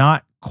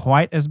not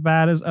quite as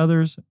bad as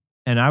others.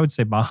 And I would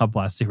say Baja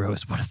Blast Zero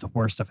is one of the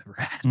worst I've ever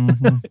had.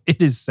 Mhm.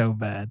 It is so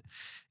bad.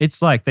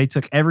 It's like they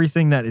took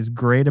everything that is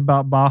great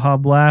about Baja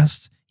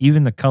Blast,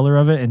 even the color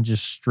of it, and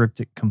just stripped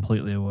it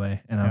completely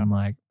away. And I'm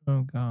like,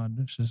 oh God,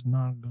 this is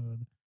not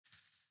good.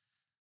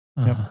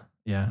 Yep.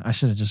 Yeah, I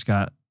should have just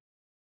got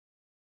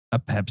a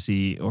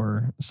Pepsi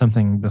or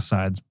something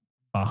besides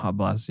Baja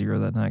Blast Zero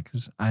that night,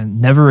 because I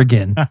never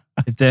again.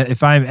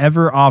 if I'm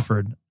ever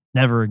offered,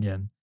 never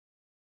again.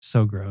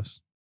 So gross.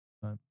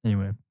 But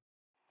anyway.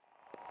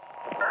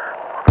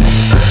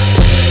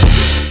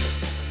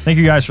 Thank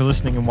you guys for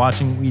listening and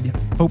watching. We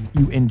hope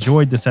you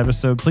enjoyed this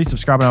episode. Please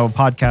subscribe on our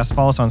podcast.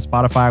 Follow us on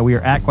Spotify. We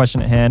are at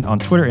Question at Hand on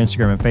Twitter,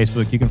 Instagram, and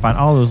Facebook. You can find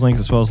all those links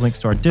as well as links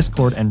to our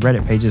Discord and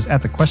Reddit pages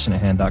at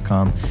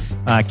thequestionathand.com.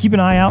 Keep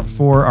an eye out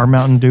for our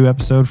Mountain Dew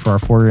episode for our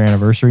 4-year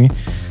anniversary.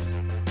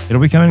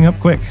 It'll be coming up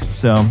quick.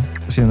 So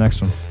we'll see you in the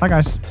next one. Bye,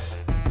 guys.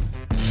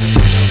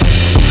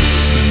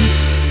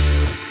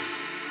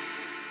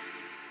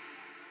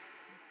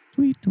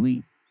 Tweet,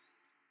 tweet.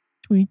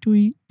 Tweet,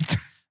 tweet.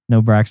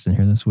 No Braxton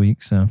here this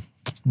week, so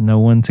no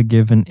one to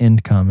give an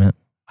end comment.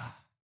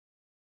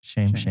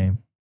 Shame.